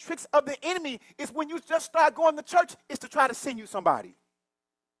greatest tricks of the enemy is when you just start going to church is to try to send you somebody.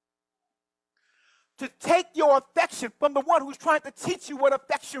 To take your affection from the one who's trying to teach you what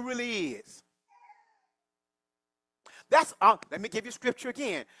affection really is. That's let me give you scripture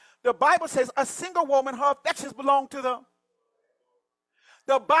again. The Bible says a single woman, her affections belong to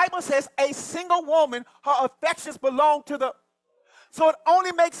the Bible says a single woman, her affections belong to the. So it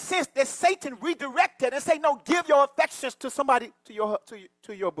only makes sense that Satan redirected and say, no, give your affections to somebody, to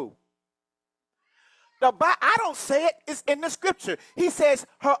your boo. I don't say it, it's in the scripture. He says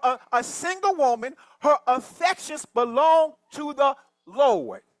a single woman, her affections belong to the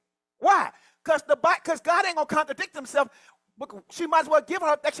Lord. Why? Because God ain't going to contradict himself. She might as well give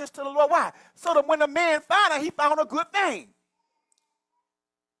her affections to the Lord. Why? So that when the man found her, he found a good thing.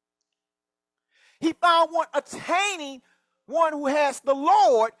 He found one attaining one who has the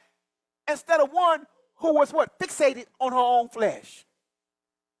Lord instead of one who was what? Fixated on her own flesh.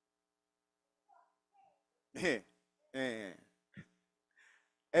 Amen.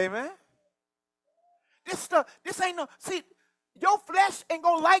 This ain't no, see, your flesh ain't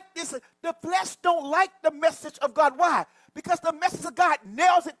gonna like this. The flesh don't like the message of God. Why? Because the message of God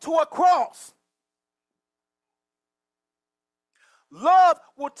nails it to a cross. Love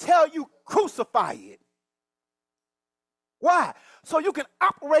will tell you, crucify it. Why? So you can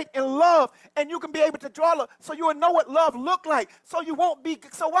operate in love and you can be able to draw love. So you will know what love look like. So you won't be,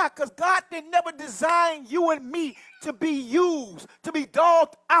 so why? Because God didn't never design you and me to be used, to be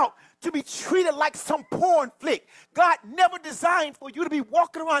dogged out, to be treated like some porn flick. God never designed for you to be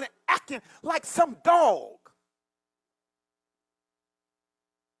walking around and acting like some dog.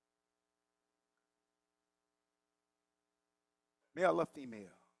 Male or female.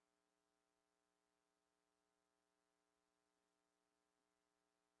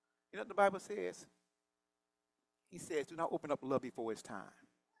 You know what the Bible says? He says, do not open up love before it's time.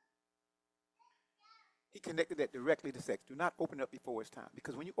 He connected that directly to sex. Do not open it up before it's time.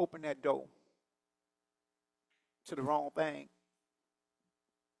 Because when you open that door to the wrong thing,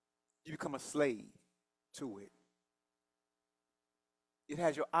 you become a slave to it. It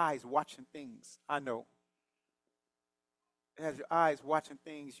has your eyes watching things. I know. It has your eyes watching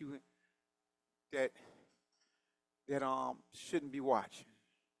things that shouldn't be watching.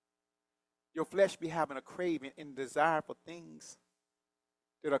 Your flesh be having a craving and desire for things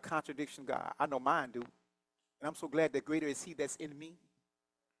that are contradiction to God. I know mine do. And I'm so glad that greater is he that's in me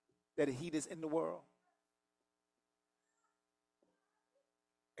than he that's in the world.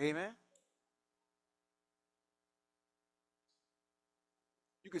 Amen.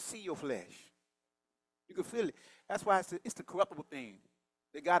 You can see your flesh. You can feel it. That's why it's the corruptible thing.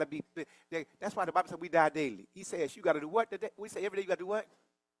 They got to be. That's why the Bible says we die daily. He says you got to do what? We say every day you got to do what?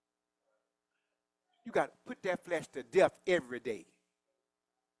 You got to put that flesh to death every day.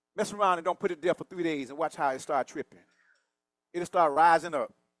 Mess around and don't put it to death for 3 days and watch how it start tripping. It'll start rising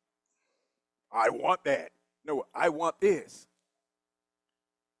up. I want that. No, I want this.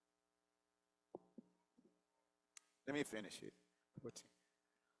 Let me finish it.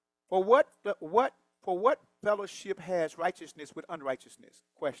 For what fellowship has righteousness with unrighteousness?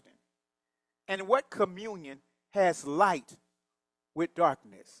 Question. And what communion has light with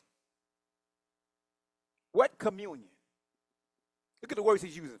darkness? What communion? Look at the words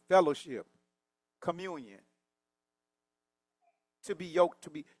he's using. Fellowship, communion. To be yoked,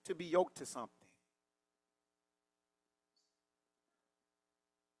 to be yoked to something.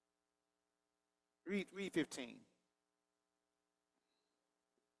 Read 15.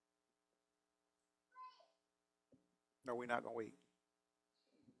 No, we're not going to wait.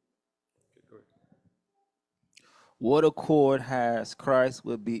 Go ahead. What accord has Christ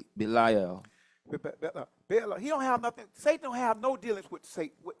with Belial? He don't have nothing. Satan don't have no dealings with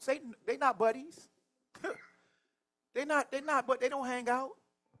Satan. Satan, they not buddies. They not, but they don't hang out.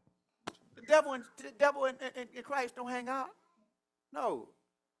 The devil and Christ don't hang out. No.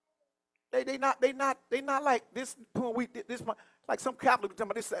 They not like this like some Catholic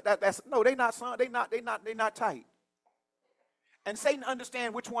talking about this, no, they not son, they not tight. And Satan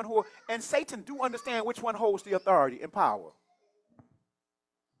understand which one and Satan do understand which one holds the authority and power.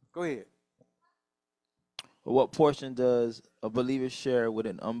 Go ahead. What portion does a believer share with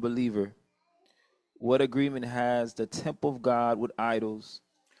an unbeliever? What agreement has the temple of God with idols?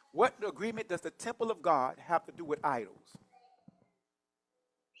 What agreement does the temple of God have to do with idols?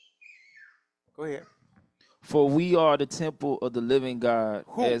 Go ahead. For we are the temple of the living God.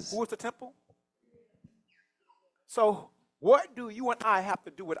 Who is the temple? So what do you and I have to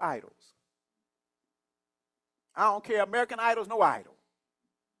do with idols? I don't care. American idols, no idol.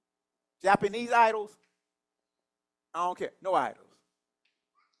 Japanese idols, I don't care. No idols.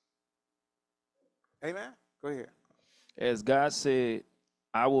 Amen? Go ahead. As God said,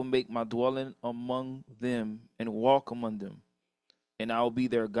 I will make my dwelling among them and walk among them, and I will be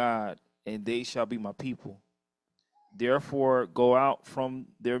their God, and they shall be my people. Therefore, go out from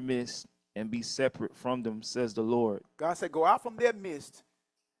their midst and be separate from them, says the Lord. God said, go out from their midst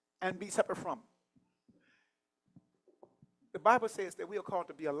and be separate from them. The Bible says that we are called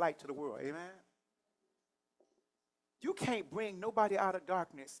to be a light to the world. Amen? You can't bring nobody out of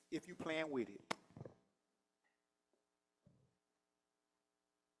darkness if you're playing with it.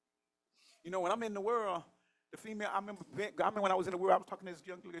 You know, when I'm in the world, the female, I remember when I was in the world, I was talking to this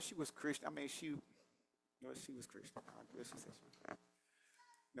young girl. She was Christian. I mean, she was Christian. She said she was.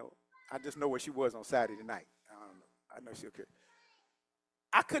 No, I just know where she was on Saturday night. I don't know. I know she was Christian.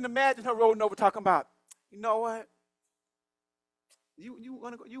 I couldn't imagine her rolling over talking about, you know what? You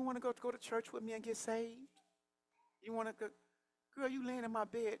want to go to church with me and get saved? You want to go? Girl, you laying in my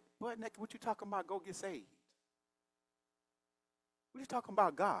bed, butt naked. What you talking about? Go get saved. What are you talking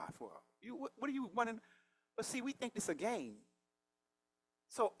about God for? What are you wanting? But see, we think it's a game.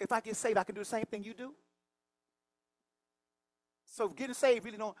 So if I get saved, I can do the same thing you do. So getting saved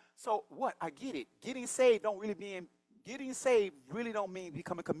really don't. So what? I get it. Getting saved don't mean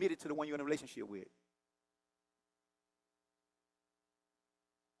becoming committed to the one you're in a relationship with.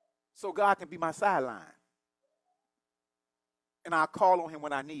 So God can be my sideline. And I'll call on him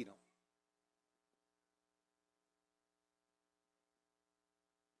when I need him.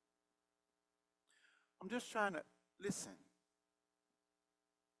 I'm just trying to listen.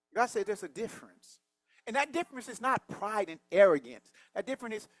 God said there's a difference. And that difference is not pride and arrogance. That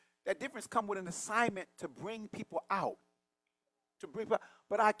difference comes with an assignment to bring people out.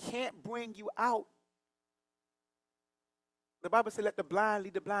 But I can't bring you out. The Bible said, let the blind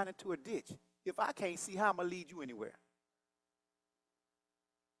lead the blind into a ditch. If I can't see, how I'm going to lead you anywhere?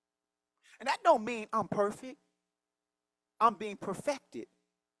 And that don't mean I'm perfect. I'm being perfected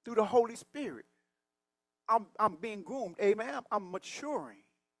through the Holy Spirit. I'm being groomed, amen. I'm maturing.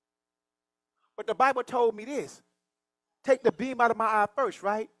 But the Bible told me this. Take the beam out of my eye first,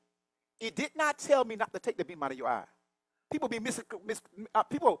 right? It did not tell me not to take the beam out of your eye. People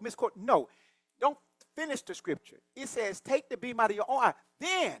misquote. No, don't finish the scripture. It says take the beam out of your own eye.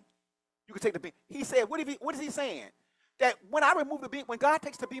 Then you can take the beam. He said, what is he saying? That when I remove the beam, when God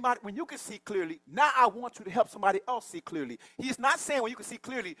takes the beam out, when you can see clearly, now I want you to help somebody else see clearly. He's not saying when you can see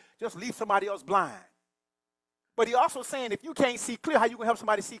clearly, just leave somebody else blind. But he also saying if you can't see clear, how you can help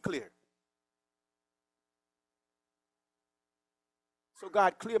somebody see clear? So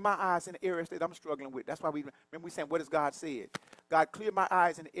God, clear my eyes in the areas that I'm struggling with. That's why we saying, what has God said? God, clear my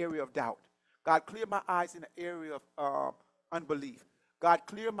eyes in the area of doubt. God, clear my eyes in the area of unbelief. God,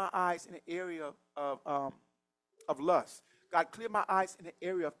 clear my eyes in the area of lust. God, clear my eyes in the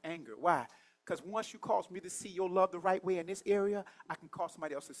area of anger. Why? Because once you cause me to see your love the right way in this area, I can cause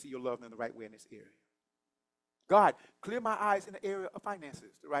somebody else to see your love in the right way in this area. God, clear my eyes in the area of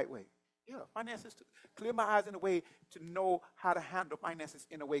finances the right way. Yeah, finances. Clear my eyes in a way to know how to handle finances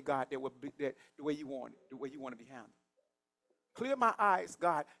in a way, God, the way you want it, the way you want to be handled. Clear my eyes,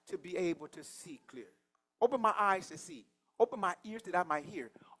 God, to be able to see clear. Open my eyes to see. Open my ears that I might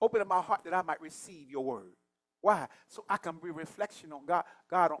hear. Open up my heart that I might receive your word. Why? So I can be a reflection on God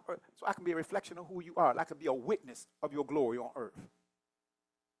on earth. So I can be a reflection of who you are. I can be a witness of your glory on earth.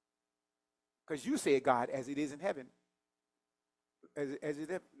 Because you said, God, as it is in heaven, as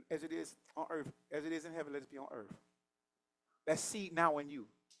it is on earth, as it is in heaven, let it be on earth. That seed now in you.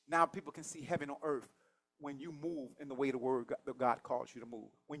 Now people can see heaven on earth when you move in the way the word that God calls you to move.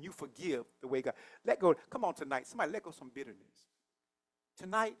 When you forgive the way God. Let go. Come on tonight. Somebody let go some bitterness.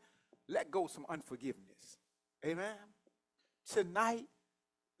 Tonight, let go some unforgiveness. Amen. Tonight,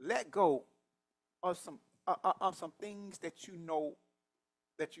 let go of some things that you know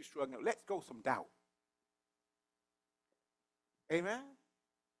that you're struggling with. Let go some doubt. Amen.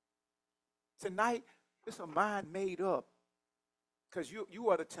 Tonight, it's a mind made up because you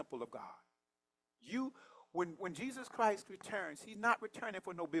are the temple of God. When Jesus Christ returns, he's not returning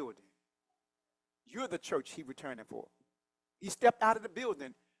for no building. You're the church he's returning for. He stepped out of the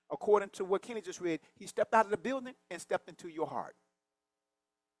building, according to what Kenny just read. He stepped out of the building and stepped into your heart.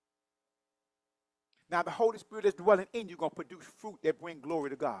 Now the Holy Spirit is dwelling in you, going to produce fruit that bring glory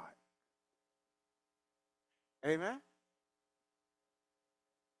to God. Amen?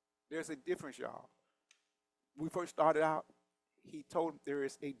 There's a difference, y'all. When we first started out, he told them there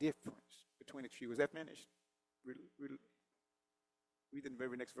is a difference between the two. Was that finished? Read the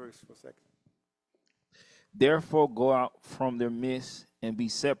very next verse for a second. Therefore go out from their midst and be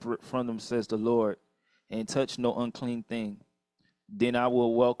separate from them, says the Lord, and touch no unclean thing. Then I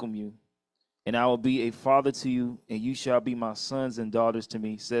will welcome you, and I will be a father to you, and you shall be my sons and daughters to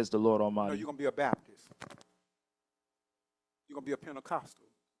me, says the Lord No, Almighty. you're going to be a Baptist. You're going to be a Pentecostal.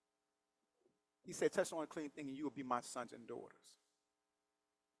 He said, touch no unclean thing, and you will be my sons and daughters.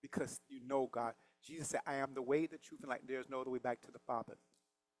 Because you know God. Jesus said, I am the way, the truth, and life. There's no other way back to the Father.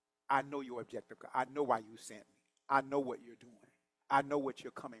 I know your objective, God. I know why you sent me. I know what you're doing. I know what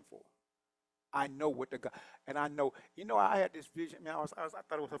you're coming for. I know what the God, and I know, I had this vision, man. I thought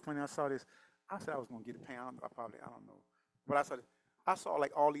it was so funny. I saw this. I said I was going to get a pound. I don't know. But I saw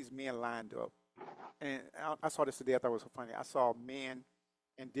like all these men lined up. And I saw this today. I thought it was so funny. I saw men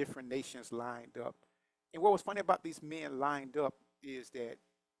in different nations lined up. And what was funny about these men lined up is that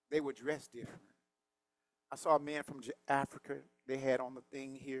they were dressed different. I saw a man from Africa. They had on the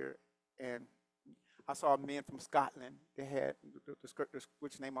thing here. And I saw a man from Scotland. They had the skirt,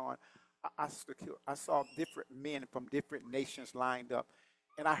 which name on. I saw different men from different nations lined up.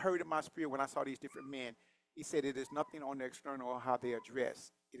 And I heard in my spirit when I saw these different men, he said it is nothing on the external or how they are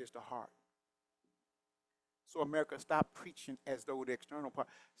dressed. It is the heart. So America, stop preaching as though the external part.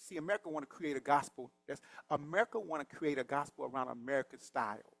 See, America want to create a gospel. America want to create a gospel around American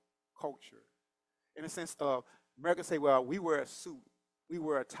style, culture. In the sense of America say, well, we wear a suit, we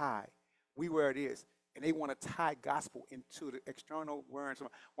wear a tie, we wear this. And they want to tie gospel into the external wearing.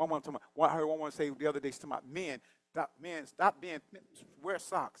 I heard one woman say the other day, she's talking about men, stop being, wear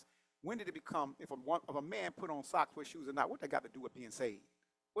socks. When did it become, if a man put on socks, wear shoes or not, what that got to do with being saved?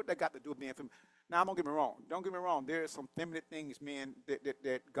 What that got to do with being feminine? Now, don't get me wrong. There are some feminine things, man,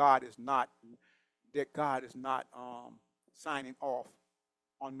 that God is not signing off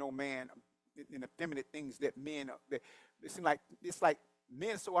on no man in the feminine things that men, it's like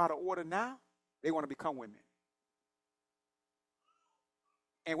men so out of order now, they want to become women.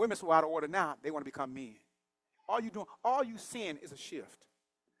 And women so out of order now, they want to become men. All you seeing is a shift.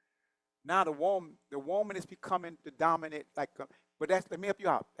 Now the woman is becoming the dominant, but let me help you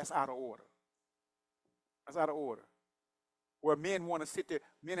out. That's out of order. That's out of order. Where men want to sit there,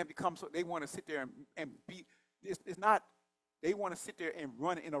 men have become so they want to sit there and beat. It's not. They want to sit there and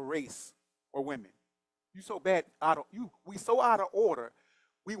run in a race, or women. You so bad we so out of order.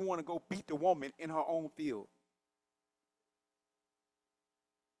 We want to go beat the woman in her own field.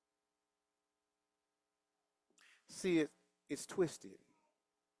 See, it's twisted.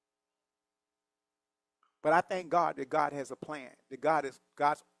 But I thank God that God has a plan. That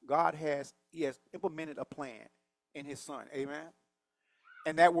God has implemented a plan in his son. Amen.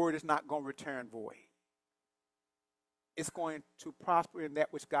 And that word is not going to return void. It's going to prosper in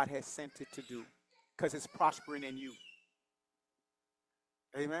that which God has sent it to do. Because it's prospering in you.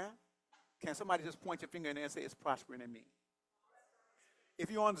 Amen. Can somebody just point your finger in there and say it's prospering in me? If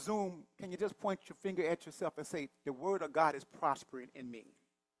you're on Zoom, can you just point your finger at yourself and say the word of God is prospering in me?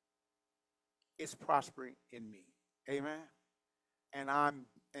 It's prospering in me. Amen. And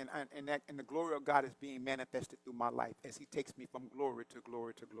the glory of God is being manifested through my life as he takes me from glory to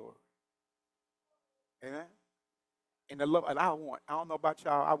glory to glory. Amen. And the love, and I don't know about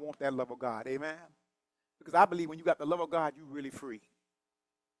y'all, I want that love of God. Amen. Because I believe when you got the love of God, you're really free.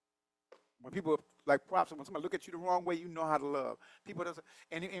 When people like props, when somebody look at you the wrong way, you know how to love. People doesn't,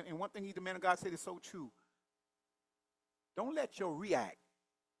 and one thing the man of God said is so true. Don't let your react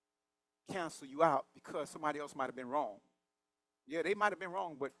cancel you out because somebody else might have been wrong. Yeah, they might have been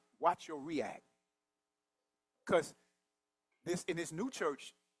wrong, but watch your react. Because in this new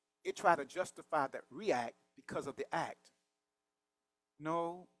church, it tried to justify that react because of the act.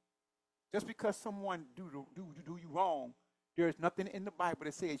 No, just because someone do you wrong, there is nothing in the Bible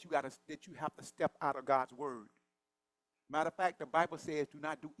that says that you have to step out of God's word. Matter of fact, the Bible says do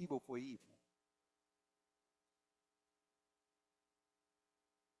not do evil for evil.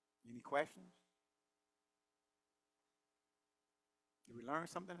 Any questions? Did we learn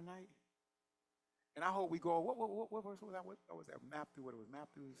something tonight? And I hope we go, what verse was that? What was that? Matthew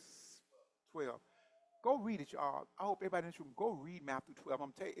 12. Go read it, y'all. I hope everybody in this room, go read Matthew 12.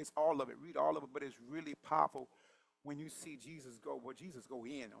 I'm telling you, it's all of it. Read all of it, but it's really powerful when you see Jesus go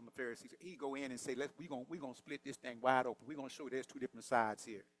in on the Pharisees. He go in and say, we're gonna split this thing wide open. We're gonna show you there's two different sides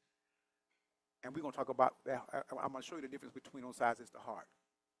here. And we're gonna talk about that. I'm gonna show you the difference between those sides. It's the heart.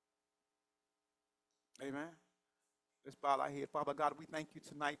 Amen. Let's bow our head. Father God, we thank you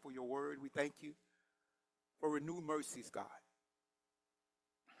tonight for your word. We thank you for renewed mercies, God.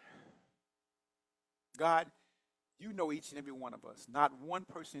 God, you know each and every one of us. Not one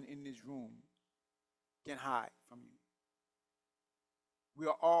person in this room can hide from you. We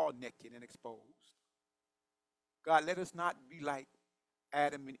are all naked and exposed. God, let us not be like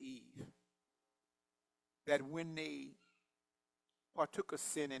Adam and Eve. that when they partook of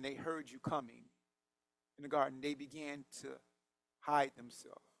sin and they heard you coming in the garden, they began to hide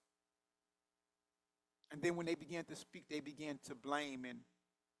themselves. And then when they began to speak, they began to blame and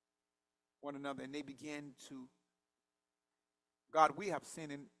one another, and they began to, God, we have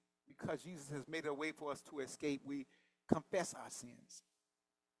sinned, and because Jesus has made a way for us to escape, we confess our sins.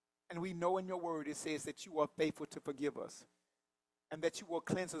 And we know in your word it says that you are faithful to forgive us and that you will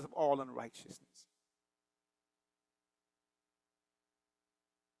cleanse us of all unrighteousness.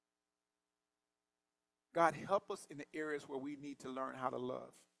 God, help us in the areas where we need to learn how to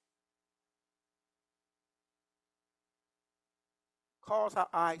love. Cause our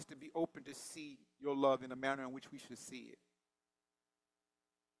eyes to be open to see your love in a manner in which we should see it.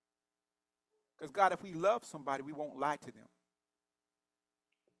 Because, God, if we love somebody, we won't lie to them.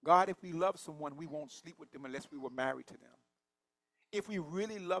 God, if we love someone, we won't sleep with them unless we were married to them. If we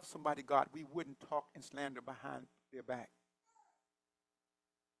really love somebody, God, we wouldn't talk and slander behind their back.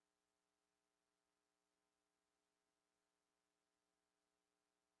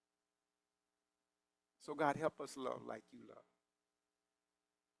 So, God, help us love like you love.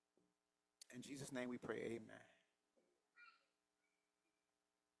 In Jesus' name we pray, amen.